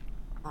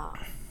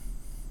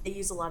they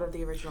use a lot of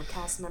the original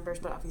cast members,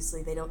 but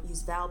obviously they don't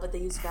use Val, but they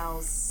use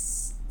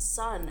Val's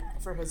son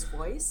for his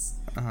voice.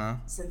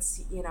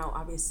 Since, you know,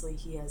 obviously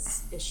he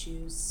has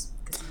issues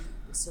because he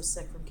was so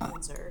sick from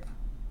cancer.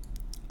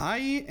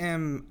 I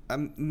am,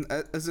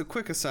 as a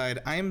quick aside,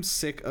 I am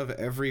sick of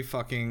every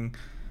fucking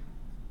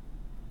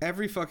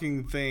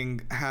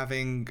thing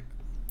having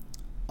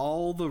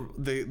all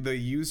the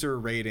user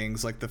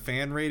ratings, like the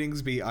fan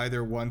ratings, be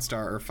either 1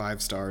 star or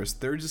 5 stars.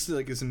 There just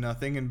like is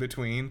nothing in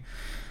between.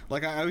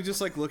 Like I was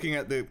just like looking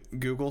at the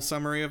Google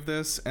summary of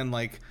this, and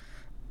like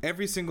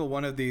every single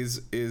one of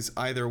these is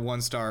either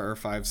 1 star or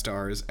 5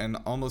 stars, and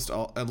a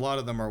lot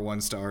of them are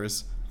 1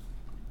 stars,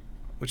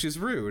 which is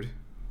rude.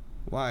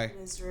 Why? It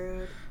is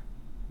rude.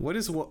 What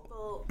is what?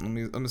 Let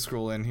me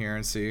scroll in here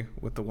and see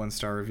what the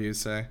 1-star reviews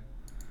say.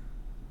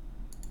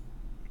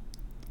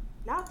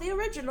 Not the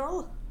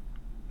original.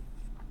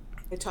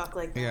 They talk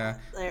like that.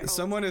 Yeah.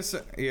 Someone is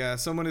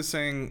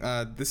saying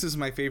this is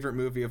my favorite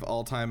movie of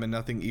all time and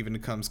nothing even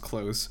comes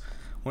close.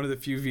 One of the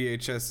few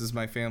VHSs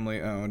my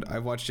family owned.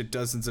 I've watched it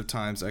dozens of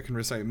times. I can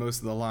recite most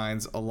of the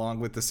lines along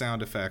with the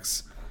sound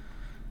effects.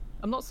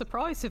 I'm not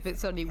surprised if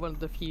it's only one of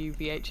the few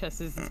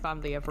VHSs his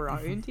family ever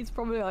owned. It's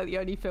probably like the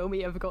only film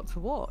he ever got to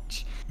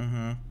watch.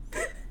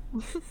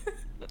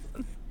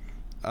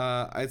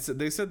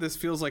 They said this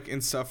feels like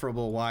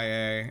insufferable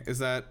YA. Is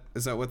that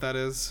what that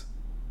is?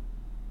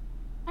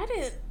 I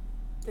didn't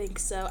think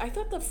so. I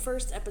thought the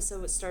first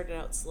episode started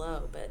out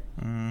slow, but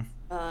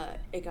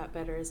it got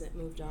better as it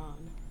moved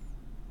on.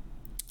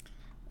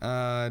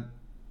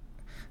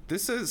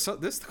 This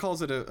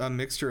calls it a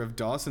mixture of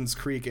Dawson's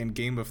Creek and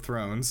Game of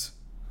Thrones.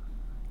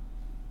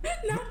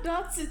 Not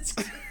Dawson's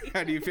Creek.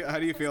 How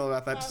do you feel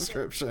about that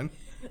description?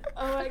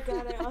 Oh my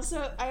god!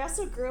 I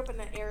also grew up in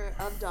an era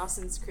of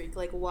Dawson's Creek,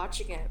 like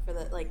watching it for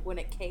when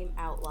it came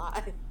out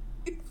live,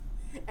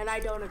 and I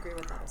don't agree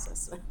with that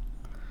assessment.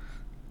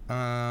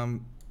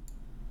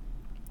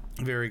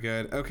 Very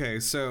good. Okay,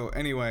 so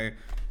anyway,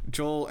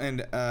 Joel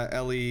and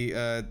Ellie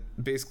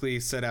basically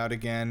set out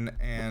again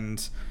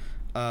and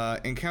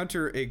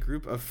encounter a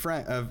group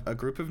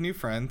of new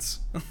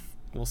friends.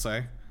 We'll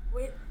say.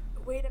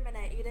 Wait a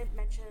minute! You didn't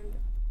mention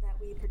that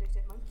we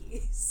predicted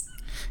monkeys.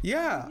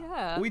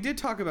 Yeah, we did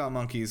talk about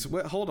monkeys.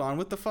 Hold on,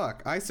 what the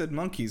fuck? I said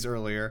monkeys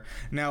earlier.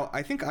 Now,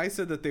 I think I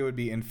said that they would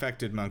be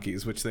infected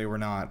monkeys, which they were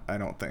not, I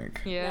don't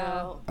think.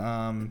 Yeah.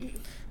 No.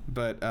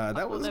 But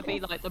that was... They'd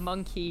be like the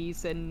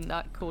monkeys in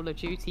that Call of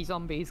Duty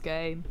Zombies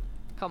game.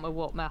 Can't remember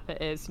what map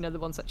it is. You know, the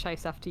ones that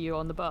chase after you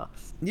on the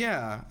bus.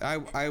 Yeah,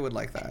 I would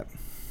like that.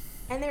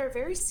 And they were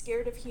very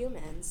scared of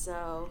humans,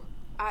 so...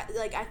 I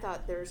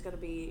thought there was going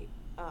to be...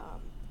 a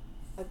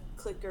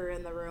clicker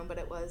in the room, but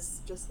it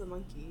was just the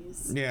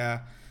monkeys.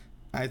 Yeah,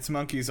 it's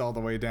monkeys all the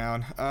way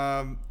down.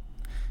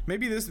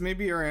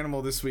 Maybe our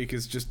animal this week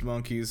is just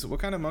monkeys. What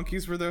kind of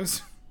monkeys were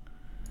those?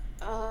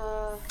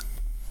 I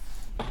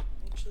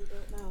actually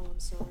don't know. I'm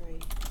sorry.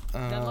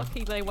 They're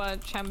lucky they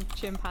weren't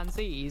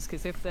chimpanzees,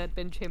 because if they'd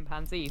been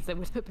chimpanzees, they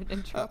would have been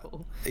in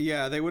trouble.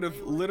 Yeah, they would have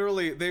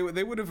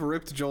they would have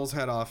ripped Joel's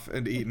head off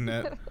and eaten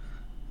it.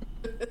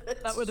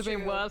 That would have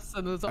been worse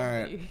than the zombie.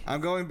 Alright, I'm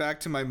going back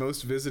to my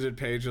most visited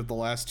page of the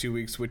last 2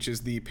 weeks, which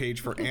is the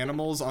page for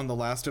animals on the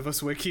Last of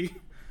Us wiki.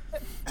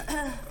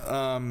 And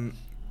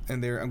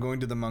I'm going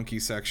to the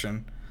monkey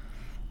section.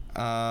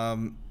 A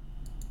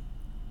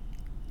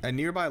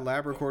nearby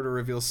lab recorder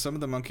reveals some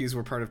of the monkeys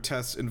were part of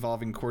tests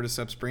involving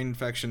cordyceps brain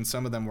infection.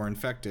 Some of them were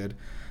infected.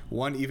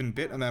 One even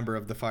bit a member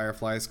of the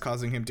Fireflies,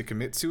 causing him to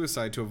commit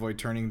suicide to avoid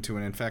turning into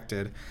an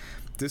infected.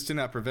 This did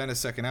not prevent a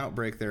second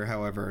outbreak there,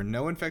 however.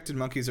 No infected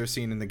monkeys are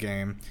seen in the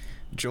game.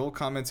 Joel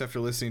comments after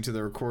listening to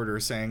the recorder,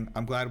 saying,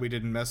 "I'm glad we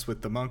didn't mess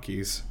with the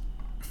monkeys."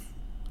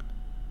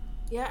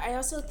 Yeah, I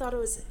also thought it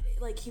was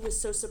like he was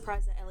so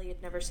surprised that Ellie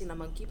had never seen a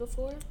monkey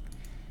before.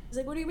 He's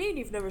like, "What do you mean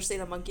you've never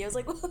seen a monkey?" I was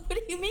like, well, "What do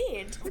you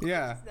mean?"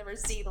 Yeah. He's never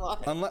seen one.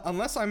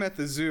 Unless I'm at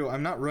the zoo,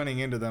 I'm not running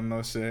into them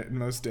most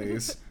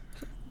days.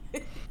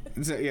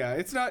 So, yeah,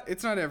 it's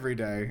not every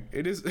day.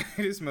 It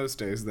is most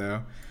days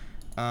though.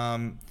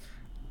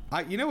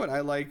 You know what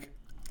I like?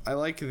 I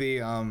like the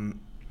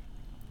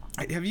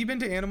have you been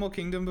to Animal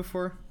Kingdom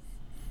before?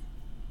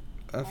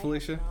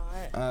 Felicia?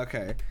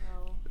 Okay.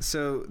 No.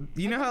 So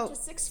you know how to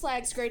Six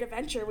Flags Great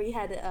Adventure we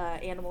had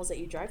animals that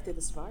you drive through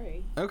the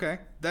safari. Okay.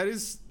 That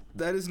is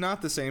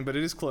not the same, but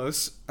it is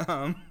close.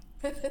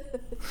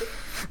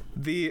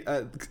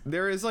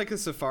 There is like a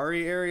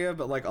safari area,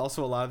 but like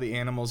also a lot of the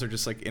animals are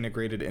just like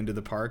integrated into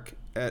the park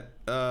at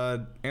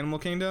Animal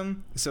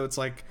Kingdom. So it's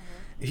like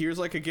here's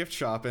like a gift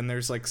shop and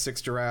there's like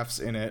 6 giraffes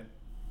in it.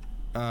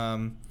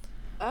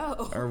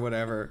 Or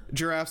whatever.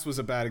 Giraffes was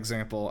a bad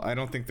example. I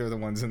don't think they're the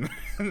ones in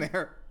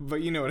there,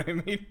 but you know what I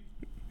mean.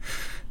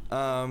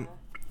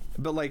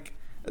 But like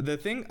the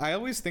thing I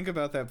always think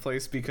about that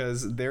place,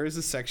 because there is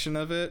a section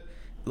of it,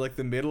 like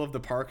the middle of the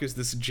park is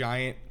this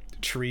giant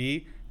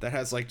tree that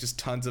has like just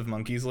tons of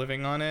monkeys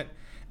living on it,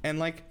 and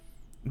like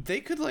they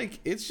could like,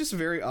 it's just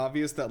very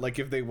obvious that like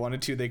if they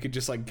wanted to they could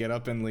just like get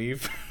up and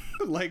leave.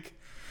 Like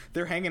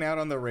they're hanging out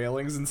on the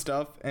railings and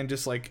stuff and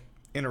just like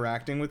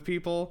interacting with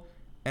people,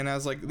 and I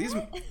was like,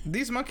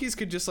 these monkeys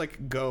could just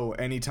like go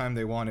anytime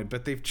they wanted,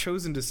 but they've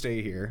chosen to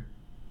stay here.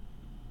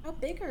 How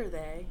big are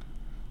they?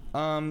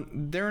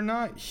 They're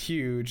not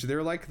huge.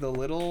 They're like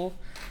hold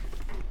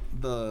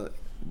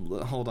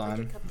on. Like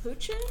a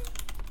capuchin?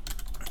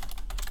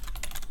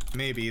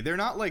 Maybe. They're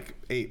not like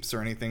apes or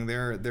anything.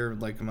 They're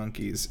like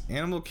monkeys.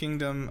 Animal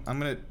Kingdom. I'm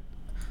gonna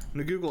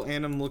Google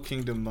Animal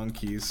Kingdom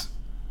monkeys.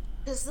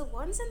 Because the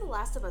ones in The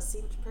Last of Us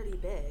seemed pretty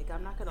big.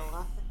 I'm not gonna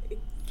lie.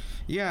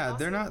 Yeah,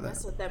 they're not that.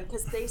 Mess with them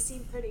because they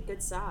seem pretty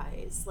good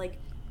size. Like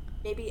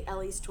maybe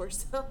Ellie's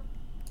torso.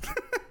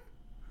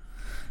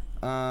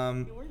 You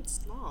weren't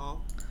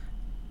small.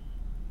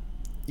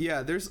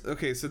 Yeah, there's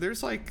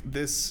like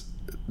this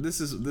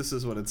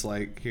is what it's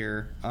like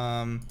here.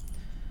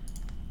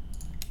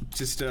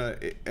 just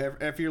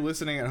if you're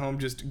listening at home,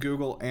 just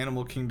Google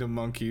Animal Kingdom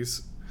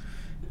monkeys.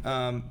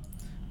 But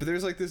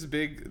there's like this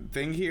big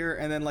thing here,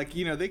 and then like,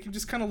 you know, they can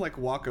just kind of like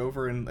walk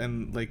over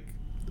and like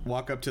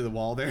walk up to the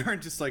wall there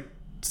and just like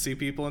see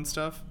people and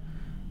stuff.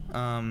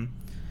 And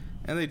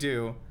they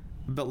do,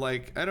 but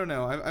like, I don't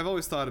know, I've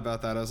always thought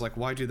about that. I was like,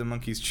 why do the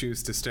monkeys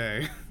choose to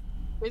stay?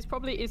 It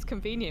probably is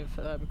convenient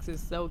for them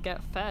because they'll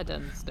get fed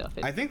and stuff.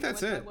 I think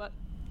that's it.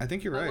 I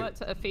think you're right. I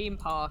worked at a theme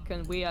park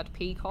and we had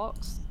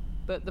peacocks,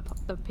 but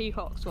the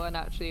peacocks weren't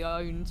actually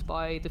owned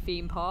by the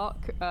theme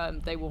park.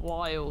 They were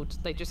wild.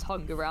 They just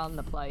hung around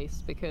the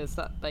place because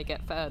they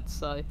get fed.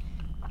 So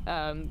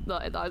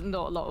not a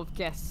lot of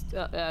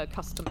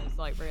customers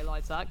like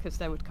realize that, because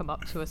they would come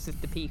up to us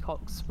if the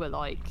peacocks were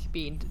like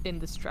being in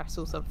distress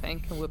or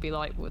something, and we'd be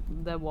like, well,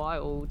 they're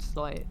wild.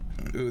 Like,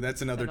 ooh,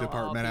 that's another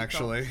department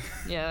actually.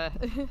 Yeah.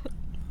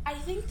 I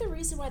think the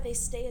reason why they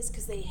stay is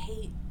because they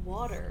hate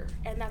water,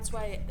 and that's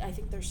why I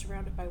think they're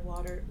surrounded by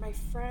water. My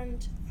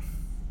friend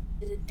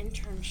did an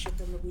internship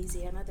in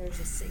Louisiana. There's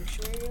a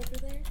sanctuary over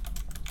there,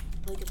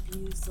 like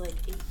abuse like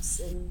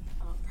apes and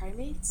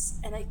primates,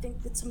 and I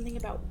think it's something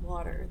about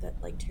water that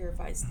like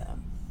terrifies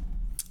them.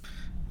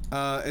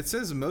 It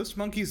says most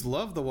monkeys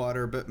love the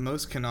water, but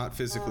most cannot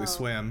physically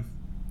swim.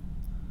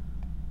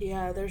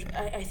 Yeah,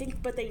 I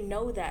think, but they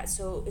know that,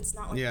 so it's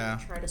not like they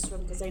try to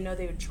swim because they know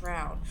they would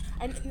drown.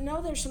 I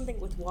know there's something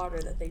with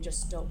water that they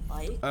just don't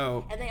like.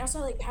 Oh. And they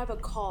also like have a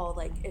call,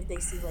 like if they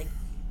see like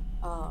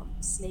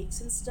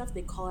snakes and stuff,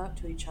 they call out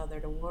to each other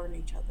to warn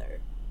each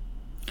other.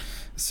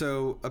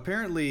 So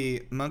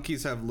apparently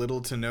monkeys have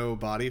little to no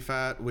body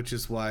fat, which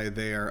is why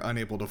they are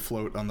unable to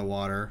float on the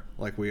water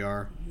like we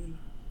are. Mm-hmm.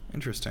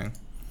 Interesting.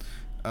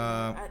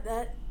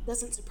 That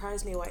doesn't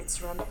surprise me why it's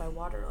surrounded by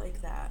water like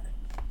that.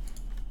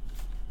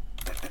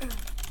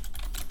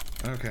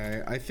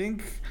 Okay, I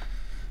think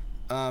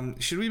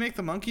should we make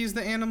the monkeys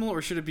the animal,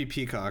 or should it be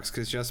peacocks,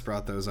 because Jess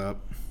brought those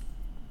up?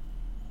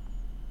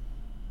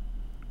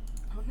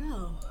 Oh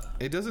no.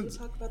 It doesn't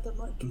talk about the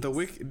monkeys.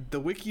 The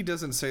wiki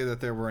doesn't say that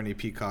there were any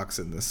peacocks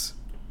in this.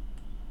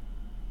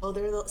 Oh,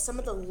 they're some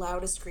of the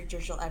loudest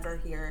creatures you'll ever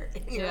hear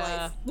in your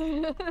life.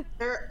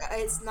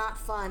 It's not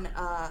fun.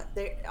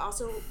 They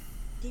also,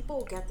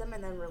 people get them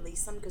and then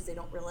release them because they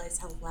don't realize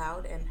how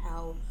loud and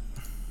how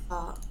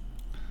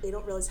they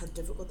don't realize how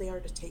difficult they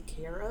are to take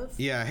care of.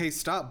 Yeah, hey,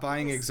 stop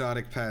buying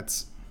exotic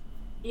pets.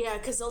 Yeah,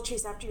 because they'll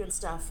chase after you and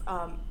stuff.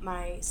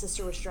 My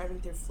sister was driving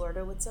through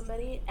Florida with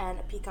somebody, and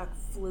a peacock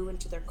flew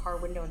into their car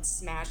window and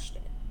smashed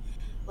it.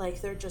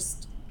 Like, they're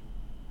just...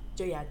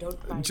 Yeah, don't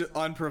buy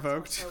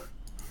unprovoked.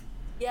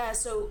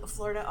 So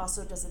Florida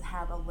also doesn't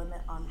have a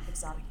limit on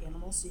exotic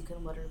animals, so you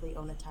can literally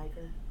own a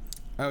tiger.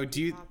 Oh,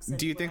 do you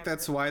think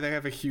that's why they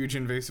have a huge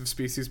invasive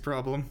species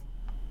problem?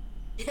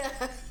 Yeah,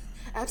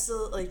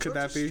 absolutely. Could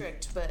that be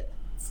strict, but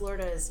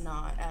Florida is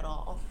not at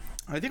all.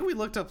 I think we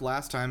looked up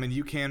last time, and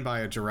you can buy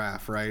a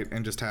giraffe, right,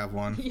 and just have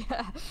one.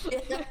 Yeah.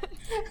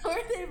 Or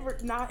they were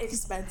not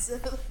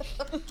expensive.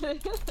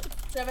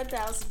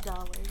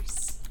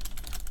 $7,000.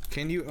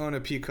 Can you own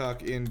a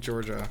peacock in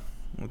Georgia?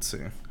 Let's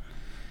see.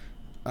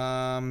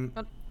 You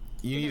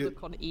need to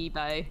look on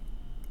eBay.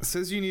 It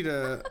says you need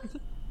a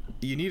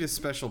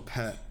special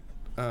pet,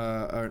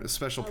 or a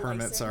special permit.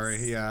 License?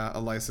 Sorry, yeah, a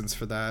license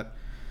for that.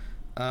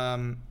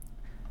 I'm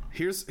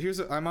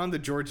on the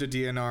Georgia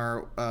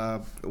DNR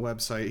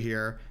website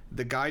here.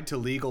 The Guide to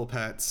Legal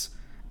Pets.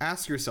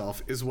 Ask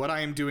yourself, is what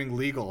I am doing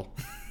legal?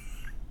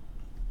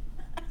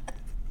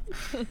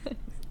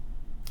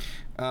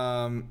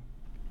 I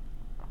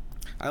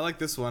like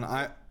this one.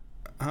 I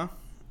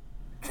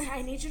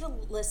need you to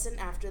listen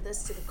after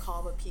this to the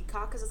call of a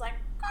peacock, because it's like,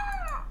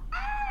 ah,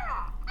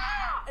 ah,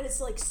 ah, and it's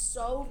like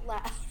so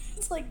loud.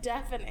 It's like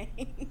deafening.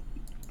 You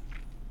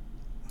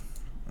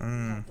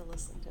have to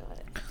listen to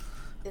it.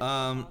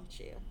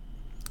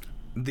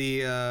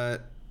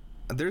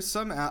 There's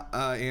some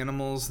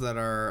animals that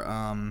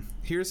are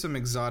here's some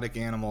exotic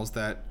animals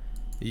that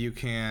you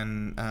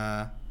can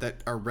that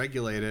are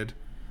regulated,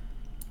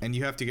 and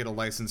you have to get a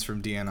license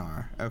from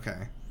DNR.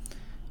 Okay.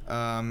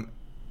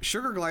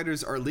 Sugar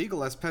gliders are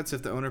legal as pets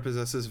if the owner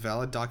possesses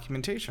valid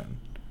documentation.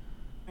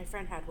 My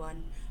friend had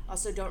one.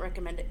 Also, don't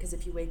recommend it because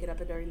if you wake it up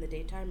during the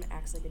daytime, it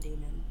acts like a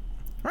demon.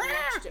 I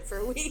watched it for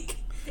a week.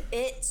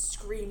 It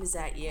screams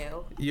at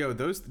you. Yo,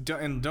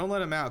 don't let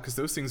them out, because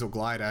those things will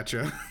glide at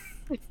you.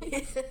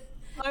 They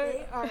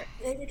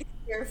make it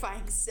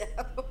terrifying. So,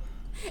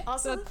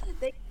 also,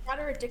 they got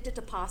her addicted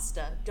to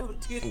pasta.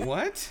 Don't do that.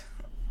 What?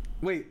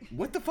 Wait,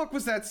 what the fuck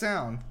was that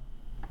sound?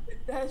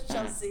 That's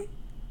Chelsea.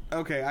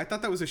 Okay, I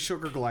thought that was a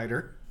sugar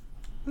glider.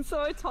 So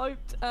I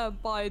typed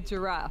buy a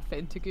giraffe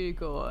into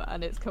Google,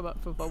 and it's come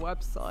up with a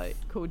website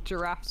called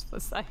Giraffes for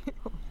Sale.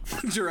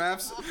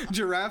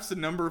 Giraffes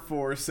number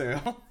 4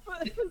 sale.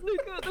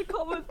 Look at the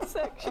comment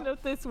section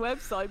of this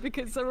website,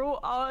 because they're all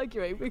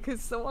arguing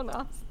because someone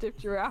asked if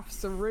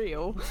giraffes are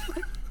real.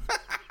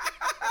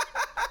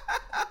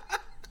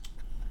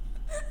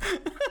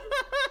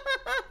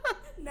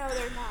 No,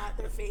 they're not.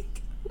 They're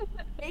fake.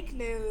 Fake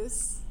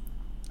news.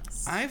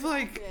 I've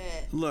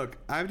look,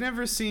 I've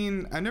never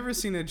seen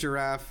a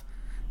giraffe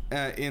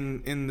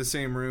in the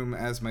same room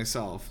as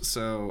myself,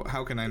 so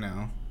how can I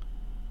know?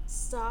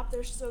 Stop!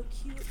 They're so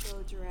cute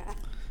though, giraffe.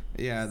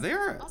 Yeah, they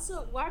are.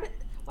 Also, why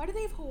do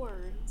they have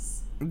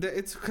horns?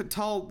 It's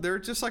tall. They're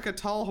just like a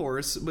tall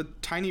horse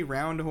with tiny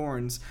round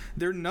horns.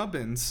 They're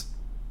nubbins.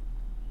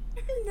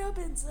 They're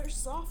nubbins. They're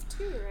soft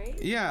too,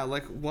 right? Yeah,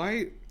 like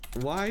why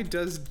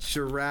does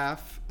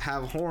giraffe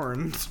have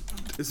horns?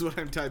 Is what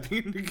I'm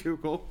typing into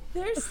Google.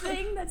 There's a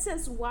thing that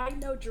says why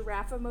no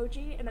giraffe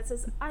emoji, and it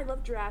says I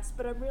love giraffes,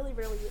 but I'm really,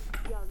 really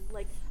young,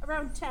 like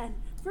around 10.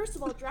 First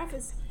of all, giraffe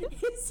is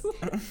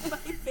one of my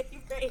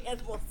favorite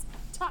animals.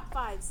 Top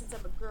 5 since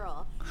I'm a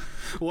girl.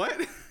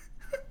 What?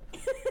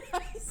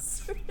 I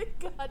swear to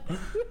God,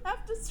 you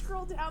have to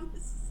scroll down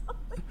this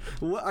side.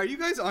 What are you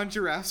guys on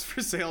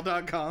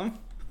giraffesforsale.com?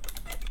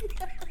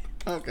 Yeah.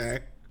 Okay.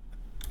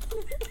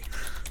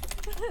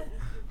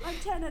 I'm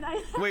 10 and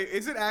I. Wait,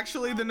 is it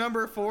actually the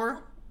number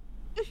 4?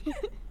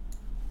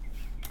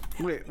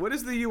 Wait, what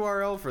is the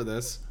URL for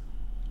this?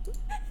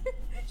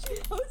 She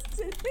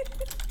posted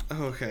it.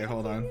 Okay,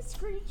 hold on. I'm taking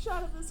a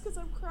screenshot of this because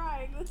I'm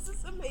crying. This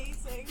is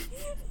amazing.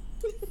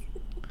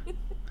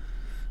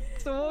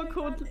 Someone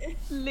called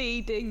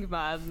Lee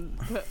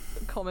Dingman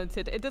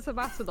commented, "It doesn't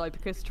matter though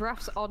because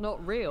giraffes are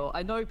not real.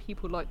 I know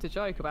people like to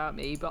joke about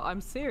me, but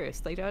I'm serious.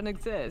 They don't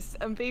exist."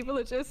 And people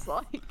are just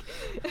like,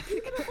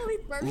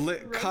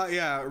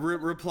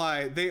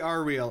 reply. They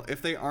are real.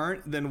 If they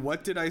aren't, then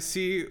what did I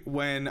see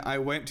when I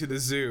went to the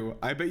zoo?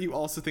 I bet you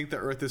also think the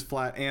Earth is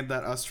flat and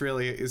that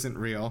Australia isn't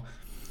real.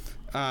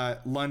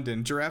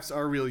 London, giraffes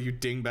are real. You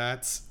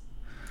dingbats.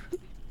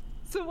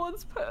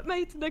 Someone's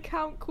made an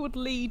account called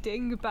Lee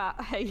Dingbat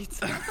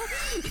Hater.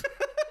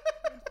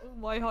 All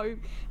my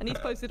home, and he's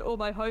posted all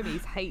my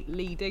homies hate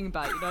Lee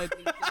Dingbat. You know, Lee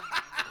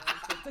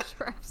Dingbat, the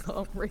giraffes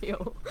aren't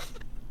real.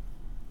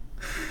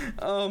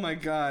 Oh my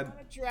God. I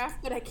want a giraffe,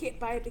 but I can't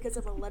buy it because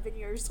I'm 11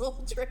 years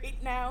old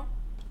right now.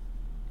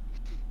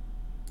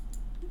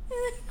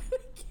 I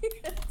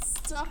can't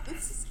stop.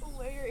 This is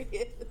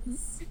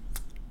hilarious.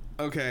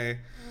 Okay.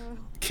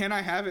 Can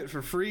I have it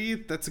for free?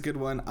 That's a good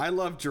one. I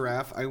love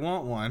giraffe. I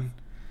want one.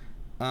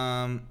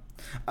 I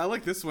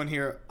like this one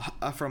here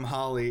from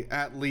Holly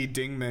at Lee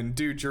Dingman.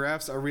 Dude,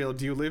 giraffes are real.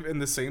 Do you live in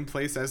the same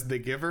place as the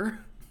Giver?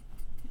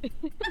 That's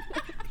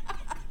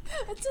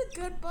a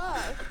good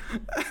book.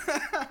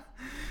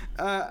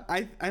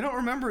 I don't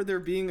remember there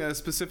being a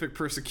specific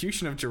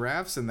persecution of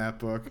giraffes in that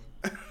book.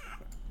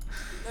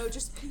 No,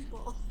 just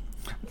people.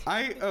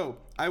 I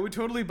would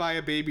totally buy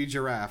a baby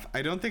giraffe.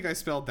 I don't think I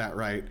spelled that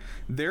right.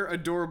 They're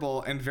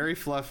adorable and very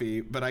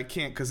fluffy, but I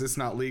can't because it's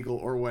not legal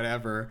or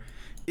whatever.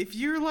 If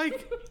you're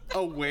like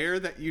aware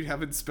that you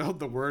haven't spelled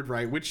the word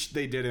right, which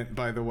they didn't,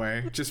 by the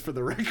way, just for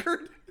the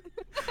record,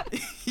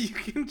 you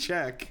can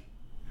check.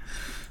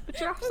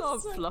 Giraffes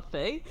aren't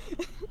fluffy.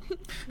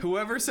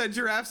 Whoever said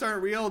giraffes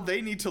aren't real, they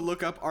need to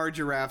look up Are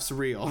Giraffes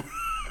Real?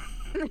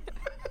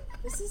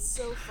 This is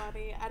so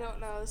funny. I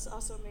don't know. This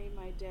also made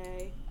my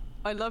day.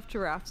 I love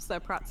giraffes. They're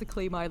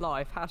practically my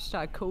life.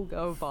 Hashtag cool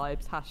girl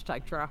vibes.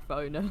 Hashtag giraffe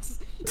owners.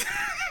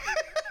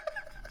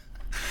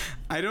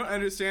 I don't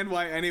understand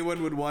why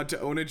anyone would want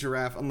to own a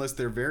giraffe unless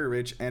they're very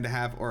rich and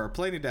have or are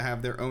planning to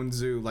have their own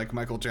zoo like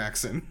Michael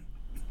Jackson.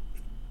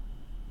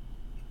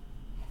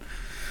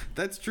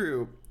 That's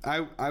true.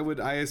 I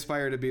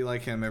aspire to be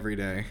like him every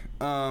day.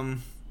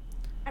 I'm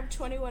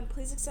 21.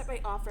 Please accept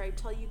my offer. I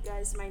tell you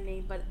guys my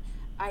name, but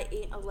I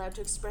ain't allowed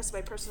to express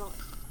my personal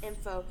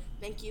info.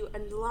 Thank you,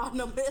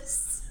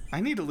 Anonymous. I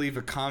need to leave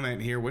a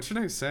comment here. What should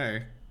I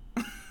say?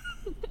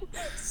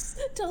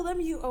 Tell them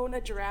you own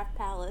a giraffe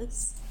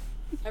palace.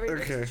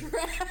 Everybody's Okay. a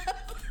giraffe.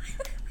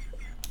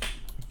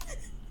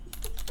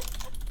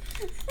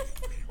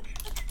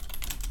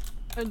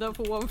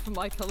 Another one for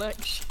my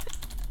collection.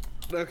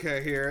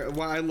 Okay, here.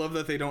 Well, I love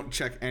that they don't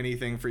check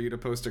anything for you to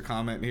post a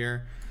comment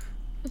here.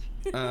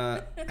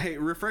 Hey,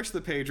 refresh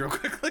the page real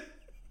quickly.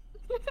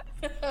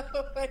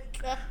 Oh my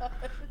god.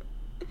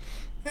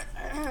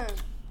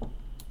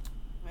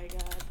 My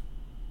god.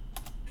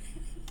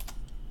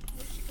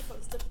 Wish you could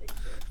post a picture.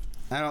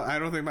 I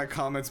don't think my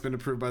comment's been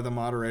approved by the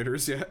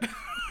moderators yet.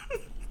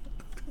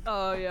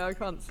 Oh yeah, I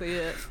can't see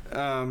it.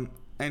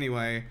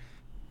 Anyway,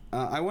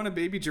 I want a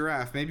baby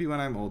giraffe, maybe when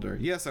I'm older.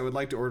 Yes, I would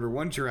like to order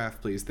one giraffe,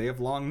 please. They have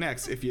long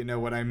necks, if you know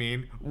what I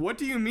mean. What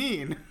do you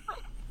mean?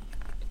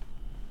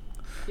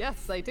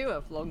 Yes, they do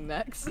have long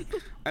necks.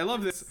 I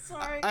love this.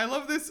 Sorry. I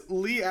love this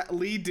Lee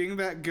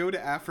Dingbat, go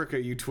to Africa,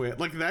 you twit.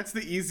 Like, that's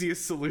the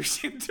easiest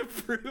solution to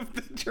prove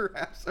that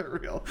giraffes are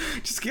real.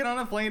 Just get on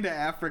a plane to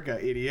Africa,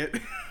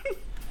 idiot.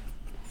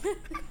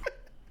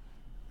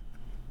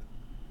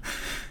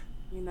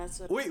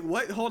 Wait,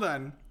 what? Hold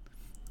on.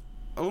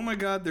 Oh my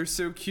god, they're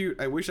so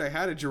cute. I wish I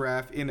had a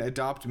giraffe in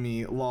Adopt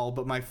Me, lol,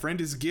 but my friend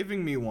is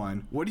giving me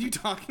one. What are you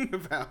talking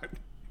about?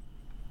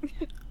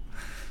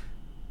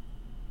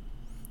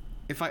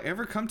 If I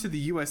ever come to the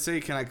USA,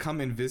 can I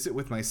come and visit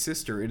with my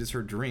sister? It is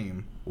her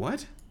dream.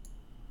 What?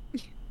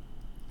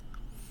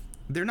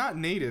 They're not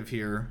native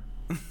here.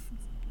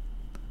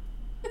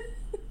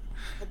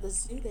 at the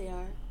zoo they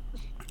are.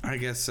 I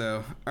guess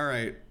so. All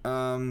right.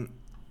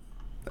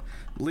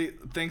 Lee,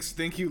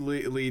 thank you,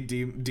 Lee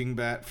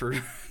Dingbat, for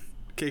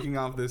kicking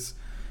off this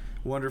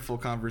wonderful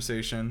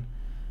conversation.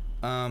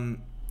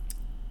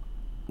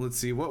 Let's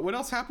see, what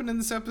else happened in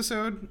this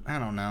episode? I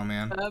don't know,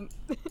 man.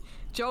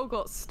 Joel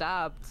got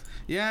stabbed.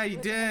 Yeah, he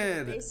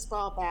did. A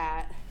baseball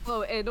bat.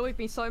 Well, it annoyed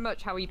me so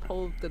much how he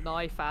pulled the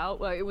knife out.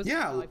 Well, it wasn't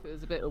a knife, it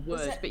was a bit of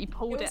wood, but he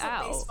pulled it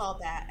out. It was a baseball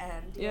bat,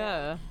 and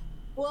yeah.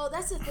 Well,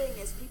 that's the thing,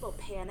 is people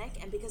panic,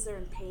 and because they're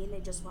in pain, they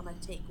just want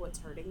to take what's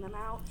hurting them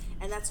out,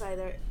 and that's why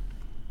they're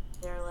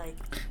like...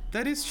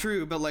 That is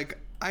true, but, like,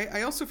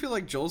 I also feel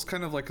like Joel's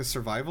kind of like a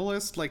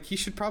survivalist. Like, he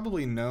should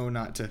probably know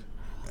not to...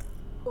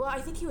 Well,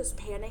 I think he was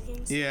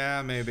panicking. So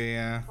yeah, maybe,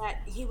 yeah.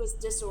 That he was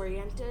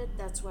disoriented,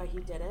 that's why he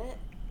did it.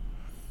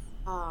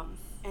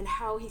 And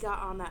how he got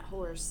on that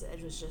horse,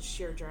 it was just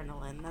sheer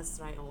adrenaline. That's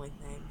my only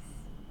thing.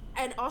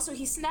 And also,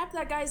 he snapped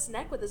that guy's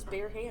neck with his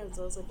bare hands.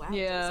 I was like, wow,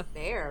 yeah. He's a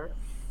bear.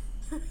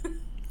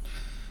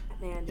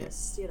 Man,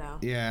 just, you know.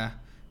 Yeah.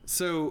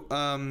 So,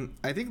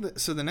 I think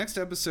that, so the next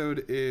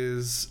episode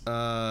is,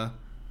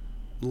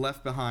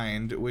 Left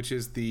Behind, which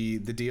is the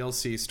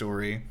DLC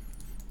story.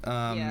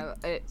 Yeah,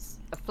 it's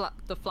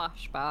the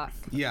flashback.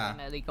 Yeah.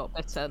 When Ellie got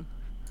bitten.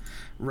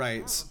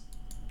 Right. Oh.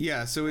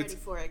 Yeah, so Ready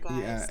for it, guys.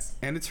 Yeah,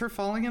 and it's her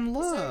falling in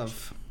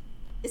love.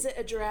 Is it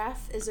a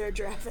giraffe? Is there a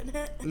giraffe in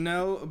it?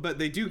 No, but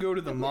they do go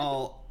to the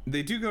mall.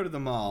 They do go to the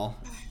mall.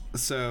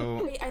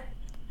 So Wait,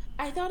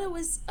 I thought it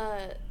was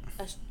a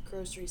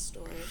grocery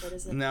store, but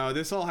is it? No,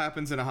 this all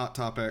happens in a Hot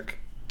Topic.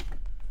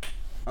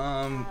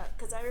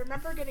 Because I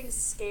remember getting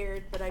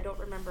scared, but I don't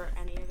remember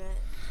any of it.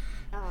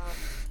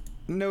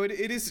 No, it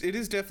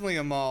is definitely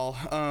a mall.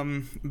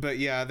 But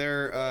yeah,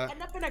 they're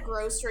end up in a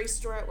grocery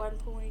store at one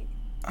point.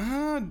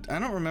 I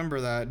don't remember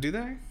that. Do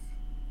they?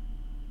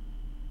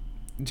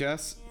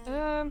 Jess?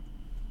 Yeah.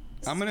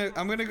 I'm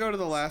gonna go to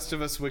the Last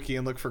of Us wiki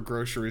and look for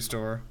grocery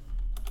store.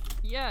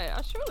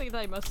 Yeah, surely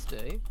they must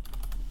do.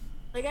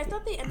 Like, I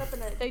thought they end up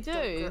in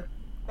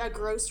a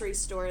grocery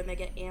store and they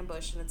get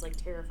ambushed and it's like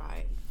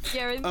terrifying.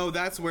 Yeah. Oh,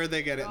 that's where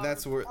they get it.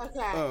 That's where.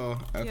 Okay.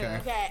 Oh, okay. Yeah.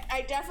 Okay,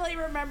 I definitely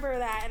remember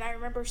that, and I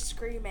remember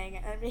screaming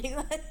and being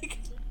like,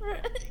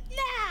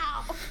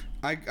 "Now!"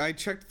 I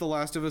checked the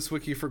Last of Us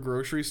wiki for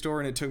grocery store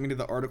and it took me to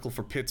the article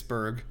for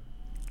Pittsburgh.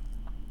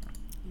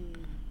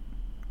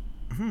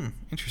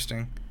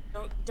 Interesting.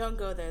 Don't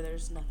go there.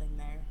 There's nothing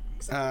there.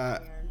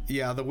 Except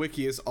yeah, the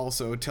wiki is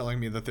also telling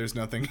me that there's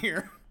nothing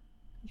here.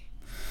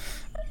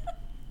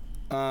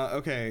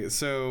 Okay,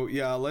 so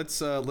yeah, let's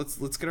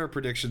get our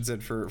predictions in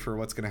for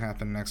what's gonna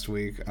happen next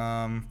week.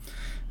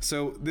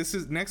 So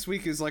next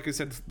week is, like I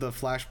said, the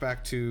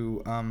flashback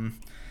to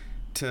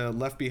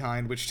Left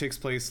Behind, which takes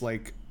place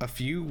like a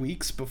few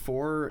weeks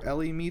before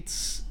Ellie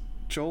meets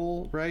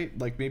Joel, right?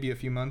 Like maybe a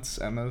few months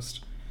at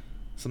most,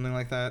 something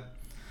like that.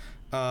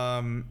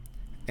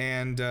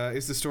 And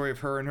is the story of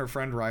her and her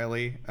friend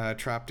Riley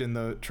trapped in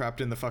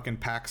the fucking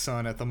Pac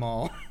Sun at the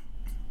mall.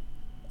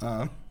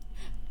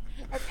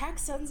 Are Pac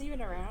Suns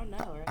even around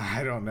now? Right?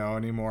 I don't know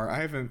anymore. I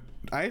haven't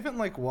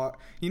like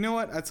You know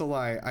what? That's a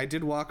lie. I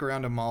did walk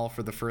around a mall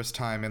for the first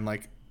time in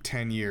like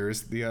 10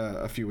 years.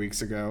 A few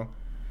weeks ago.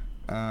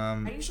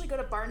 I usually go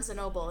to Barnes and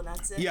Noble and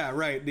that's it. Yeah,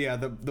 right. Yeah,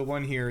 the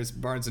one here is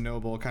Barnes and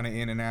Noble, kind of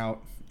in and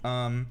out.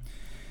 I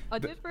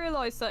did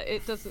realize that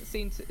it doesn't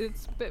seem to.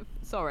 It's a bit.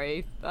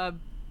 Sorry,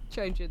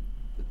 changing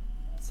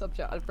the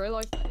subject. I've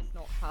realized that it's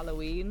not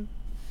Halloween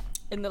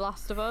in The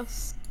Last of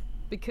Us.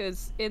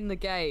 Because in the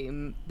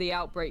game, the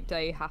outbreak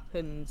day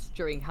happens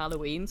during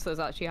Halloween, so there's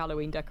actually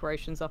Halloween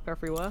decorations up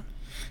everywhere.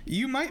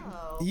 You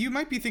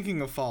might be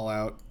thinking of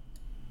Fallout.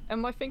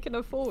 Am I thinking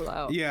of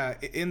Fallout? Yeah,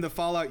 in the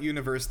Fallout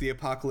universe, the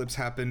apocalypse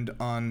happened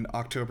on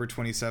October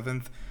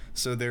 27th,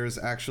 so there's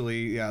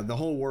actually, the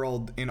whole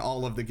world in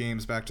all of the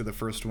games back to the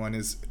first one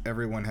is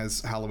everyone has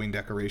Halloween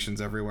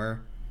decorations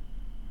everywhere.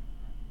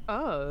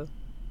 Oh.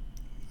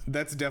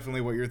 That's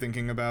definitely what you're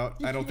thinking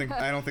about. I don't think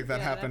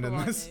that happened in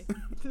this.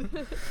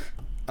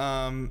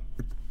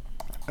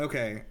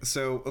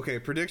 Okay,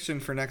 prediction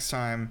for next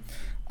time.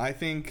 I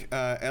think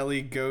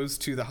Ellie goes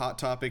to the Hot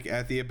Topic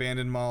at the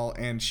abandoned mall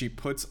and she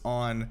puts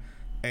on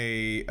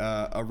a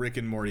Rick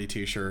and Morty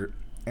t-shirt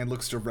and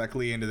looks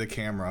directly into the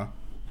camera.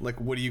 Like,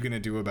 what are you gonna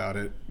do about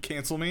it?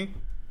 Cancel me?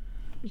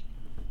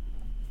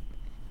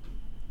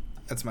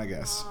 That's my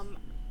guess.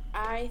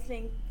 I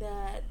think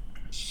that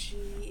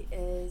she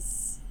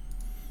is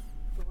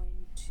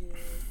going to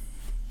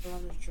put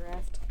on a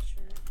giraffe t-shirt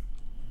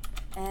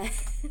and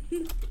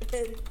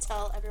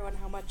tell everyone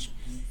how much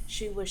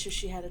she wishes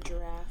she had a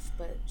giraffe,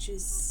 but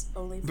she's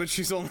only. But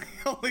she's only.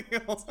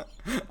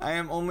 I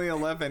am only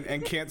 11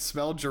 and can't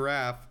spell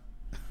giraffe.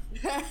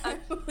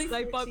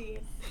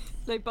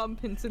 They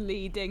bump into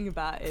Lee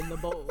Dingbat in the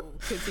mall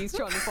because he's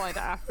trying to find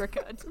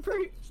Africa to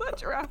prove that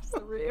giraffes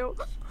are real.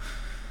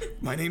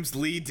 My name's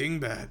Lee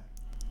Dingbat.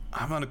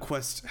 I'm on a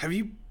quest. Have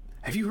you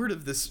heard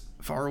of this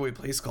faraway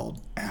place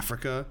called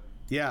Africa?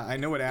 Yeah, I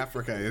know what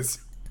Africa is.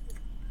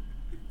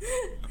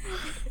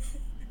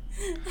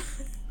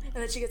 And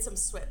then she gets some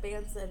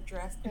sweatbands that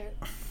giraffe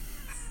pants.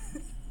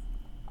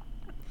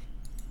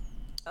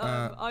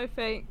 I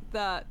think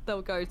that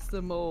they'll go to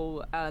the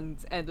mall and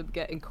end up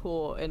getting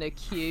caught in a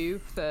queue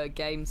for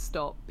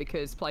GameStop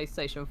because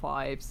PlayStation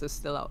 5s are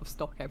still out of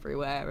stock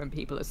everywhere and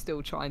people are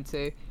still trying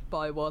to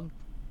buy one.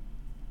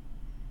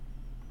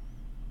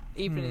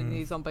 Even in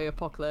the zombie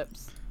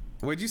apocalypse.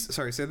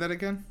 Sorry, say that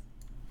again?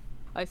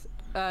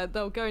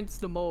 They'll go into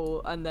the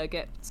mall and they'll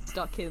get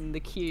stuck in the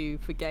queue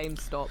for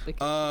GameStop because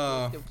people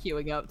are still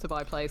queuing up to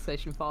buy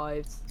PlayStation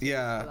 5s.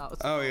 Yeah.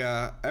 Oh,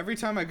 yeah. Every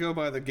time I go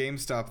by the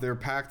GameStop, they're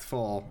packed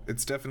full.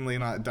 It's definitely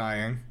not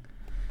dying.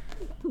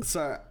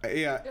 So,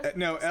 yeah.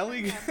 No,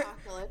 Ellie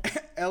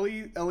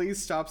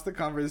stops the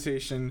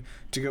conversation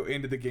to go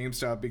into the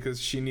GameStop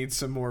because she needs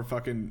some more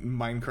fucking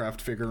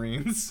Minecraft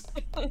figurines.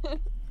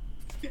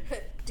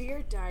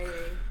 Dear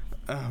Diary.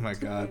 Oh my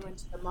god. I went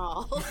to the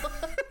mall.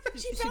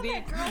 she found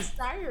that girl's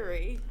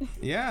diary.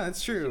 Yeah,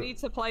 that's true. She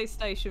needs a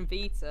PlayStation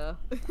Vita.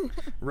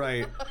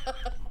 Right.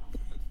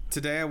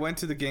 Today I went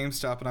to the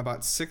GameStop and I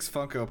bought 6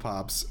 Funko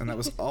Pops, and that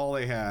was all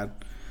they had.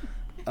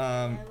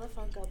 I love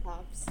Funko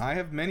Pops. I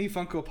have many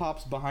Funko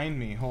Pops behind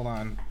me. Hold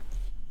on.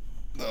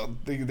 Oh,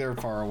 they're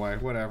far away.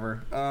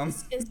 Whatever.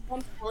 Is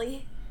one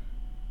Ellie?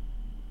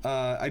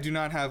 I do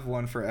not have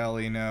one for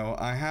Ellie, no.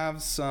 I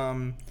have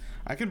some...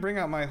 I can bring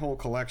out my whole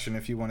collection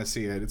if you want to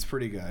see it. It's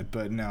pretty good,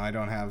 but no, I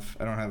don't have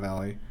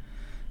Ellie.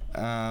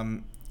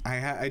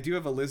 I do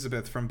have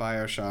Elizabeth from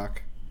BioShock,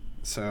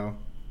 so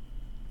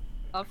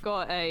I've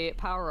got a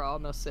power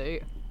armor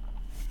suit.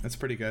 That's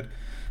pretty good.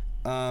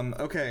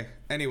 Okay.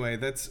 Anyway,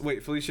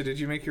 wait, Felicia, did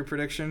you make your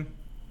prediction?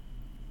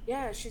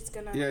 Yeah, she's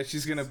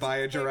gonna buy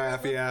a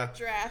giraffe. Yeah.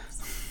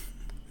 Giraffes.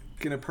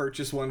 Gonna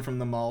purchase one from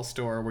the mall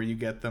store where you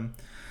get them.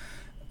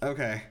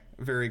 Okay,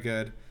 very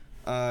good.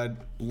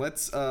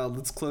 Let's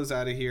close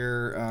out of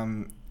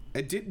here.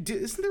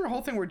 Isn't there a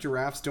whole thing where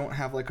giraffes don't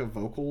have like a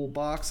vocal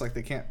box, like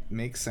they can't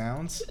make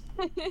sounds?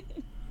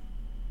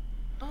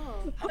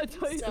 Oh, I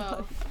think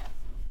so.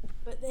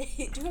 But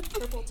they do have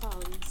purple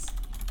tongues.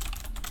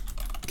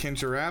 Can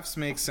giraffes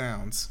make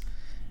sounds?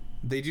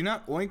 They do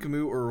not oink,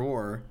 moo, or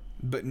roar,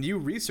 but new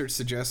research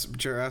suggests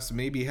giraffes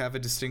maybe have a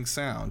distinct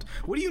sound.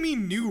 What do you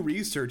mean new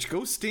research?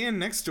 Go stand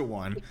next to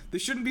one.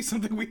 This shouldn't be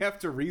something we have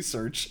to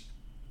research.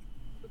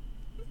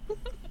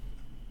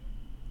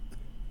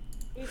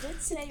 We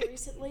did say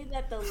recently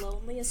that the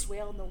loneliest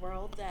whale in the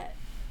world that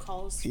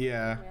calls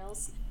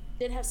whales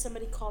did have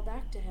somebody call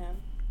back to him.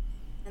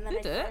 And then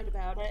I cried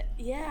about it.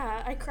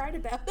 Yeah, I cried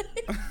about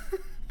it.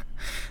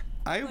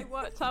 They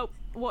worked out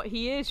what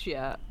he is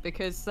yet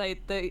because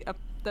they're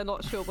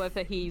not sure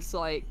whether he's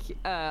like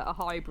a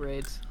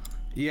hybrid.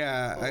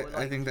 Yeah,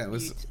 I think that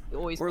was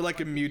or like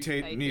a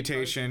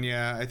mutation.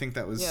 Yeah, I think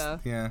that was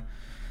yeah.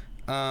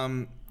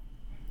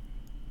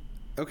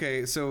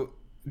 Okay, so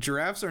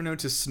giraffes are known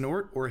to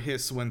snort or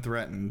hiss when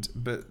threatened,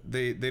 but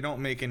they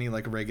don't make any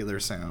like regular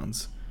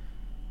sounds.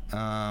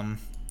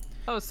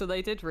 Oh, so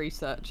they did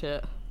research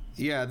it.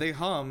 Yeah, they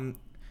hum,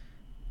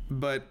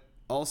 but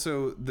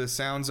also the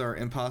sounds are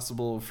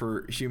impossible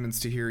for humans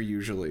to hear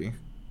usually.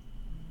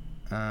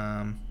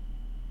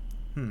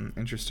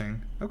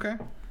 Interesting. Okay.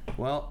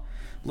 Well,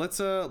 let's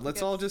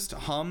all just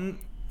hum.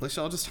 Let's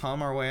all just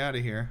hum our way out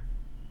of here.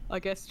 I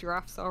guess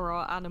giraffes are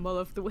our animal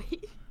of the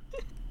week.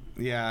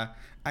 Yeah,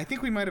 I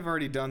think we might have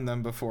already done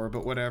them before,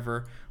 but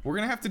whatever. We're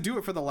gonna have to do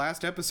it for the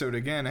last episode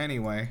again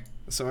anyway.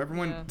 So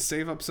everyone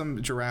save up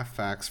some giraffe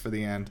facts for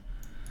the end.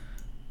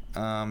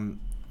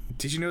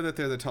 Did you know that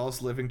they're the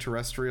tallest living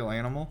terrestrial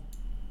animal?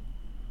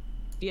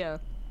 Yeah.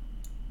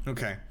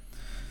 Okay.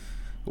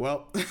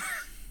 Well,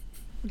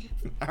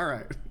 all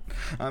right.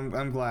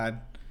 I'm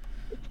glad.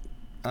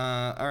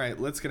 All right,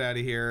 let's get out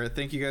of here.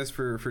 Thank you guys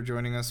for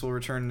joining us. We'll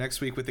return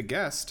next week with a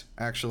guest,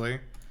 actually.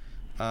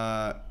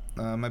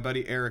 My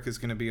buddy Eric is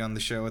going to be on the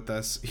show with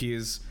us. He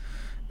is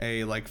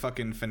a like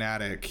fucking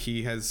fanatic.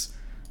 He has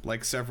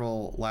like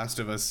several Last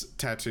of Us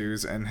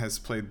tattoos and has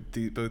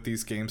played both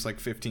these games like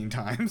 15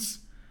 times.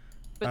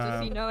 But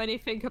does he know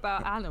anything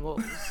about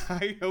animals?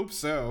 I hope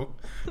so,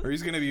 or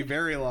he's going to be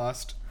very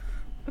lost.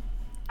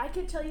 I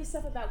can tell you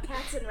stuff about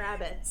cats and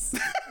rabbits.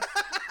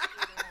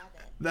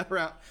 That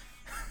route.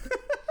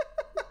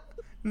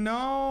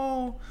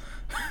 No.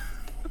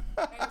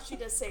 I know she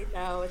does say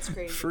no. It's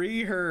crazy.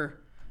 Free her.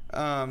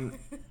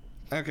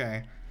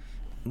 Okay.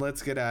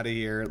 Let's get out of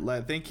here.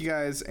 Thank you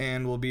guys,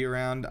 and we'll be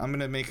around. I'm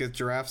gonna make a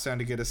giraffe sound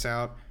to get us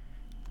out.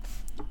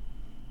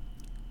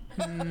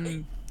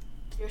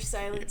 Your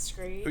silent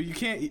scream. You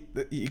can't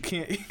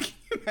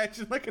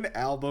imagine like an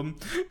album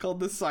called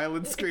The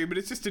Silent Scream, but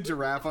it's just a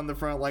giraffe on the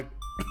front like.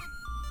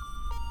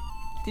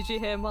 Did you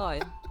hear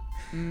mine?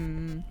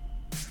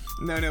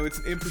 No,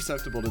 it's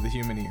imperceptible to the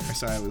human ear,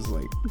 so I was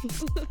like...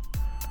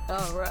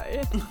 Oh,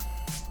 right.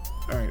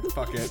 Alright,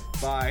 fuck it.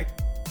 Bye.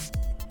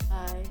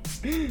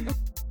 Bye.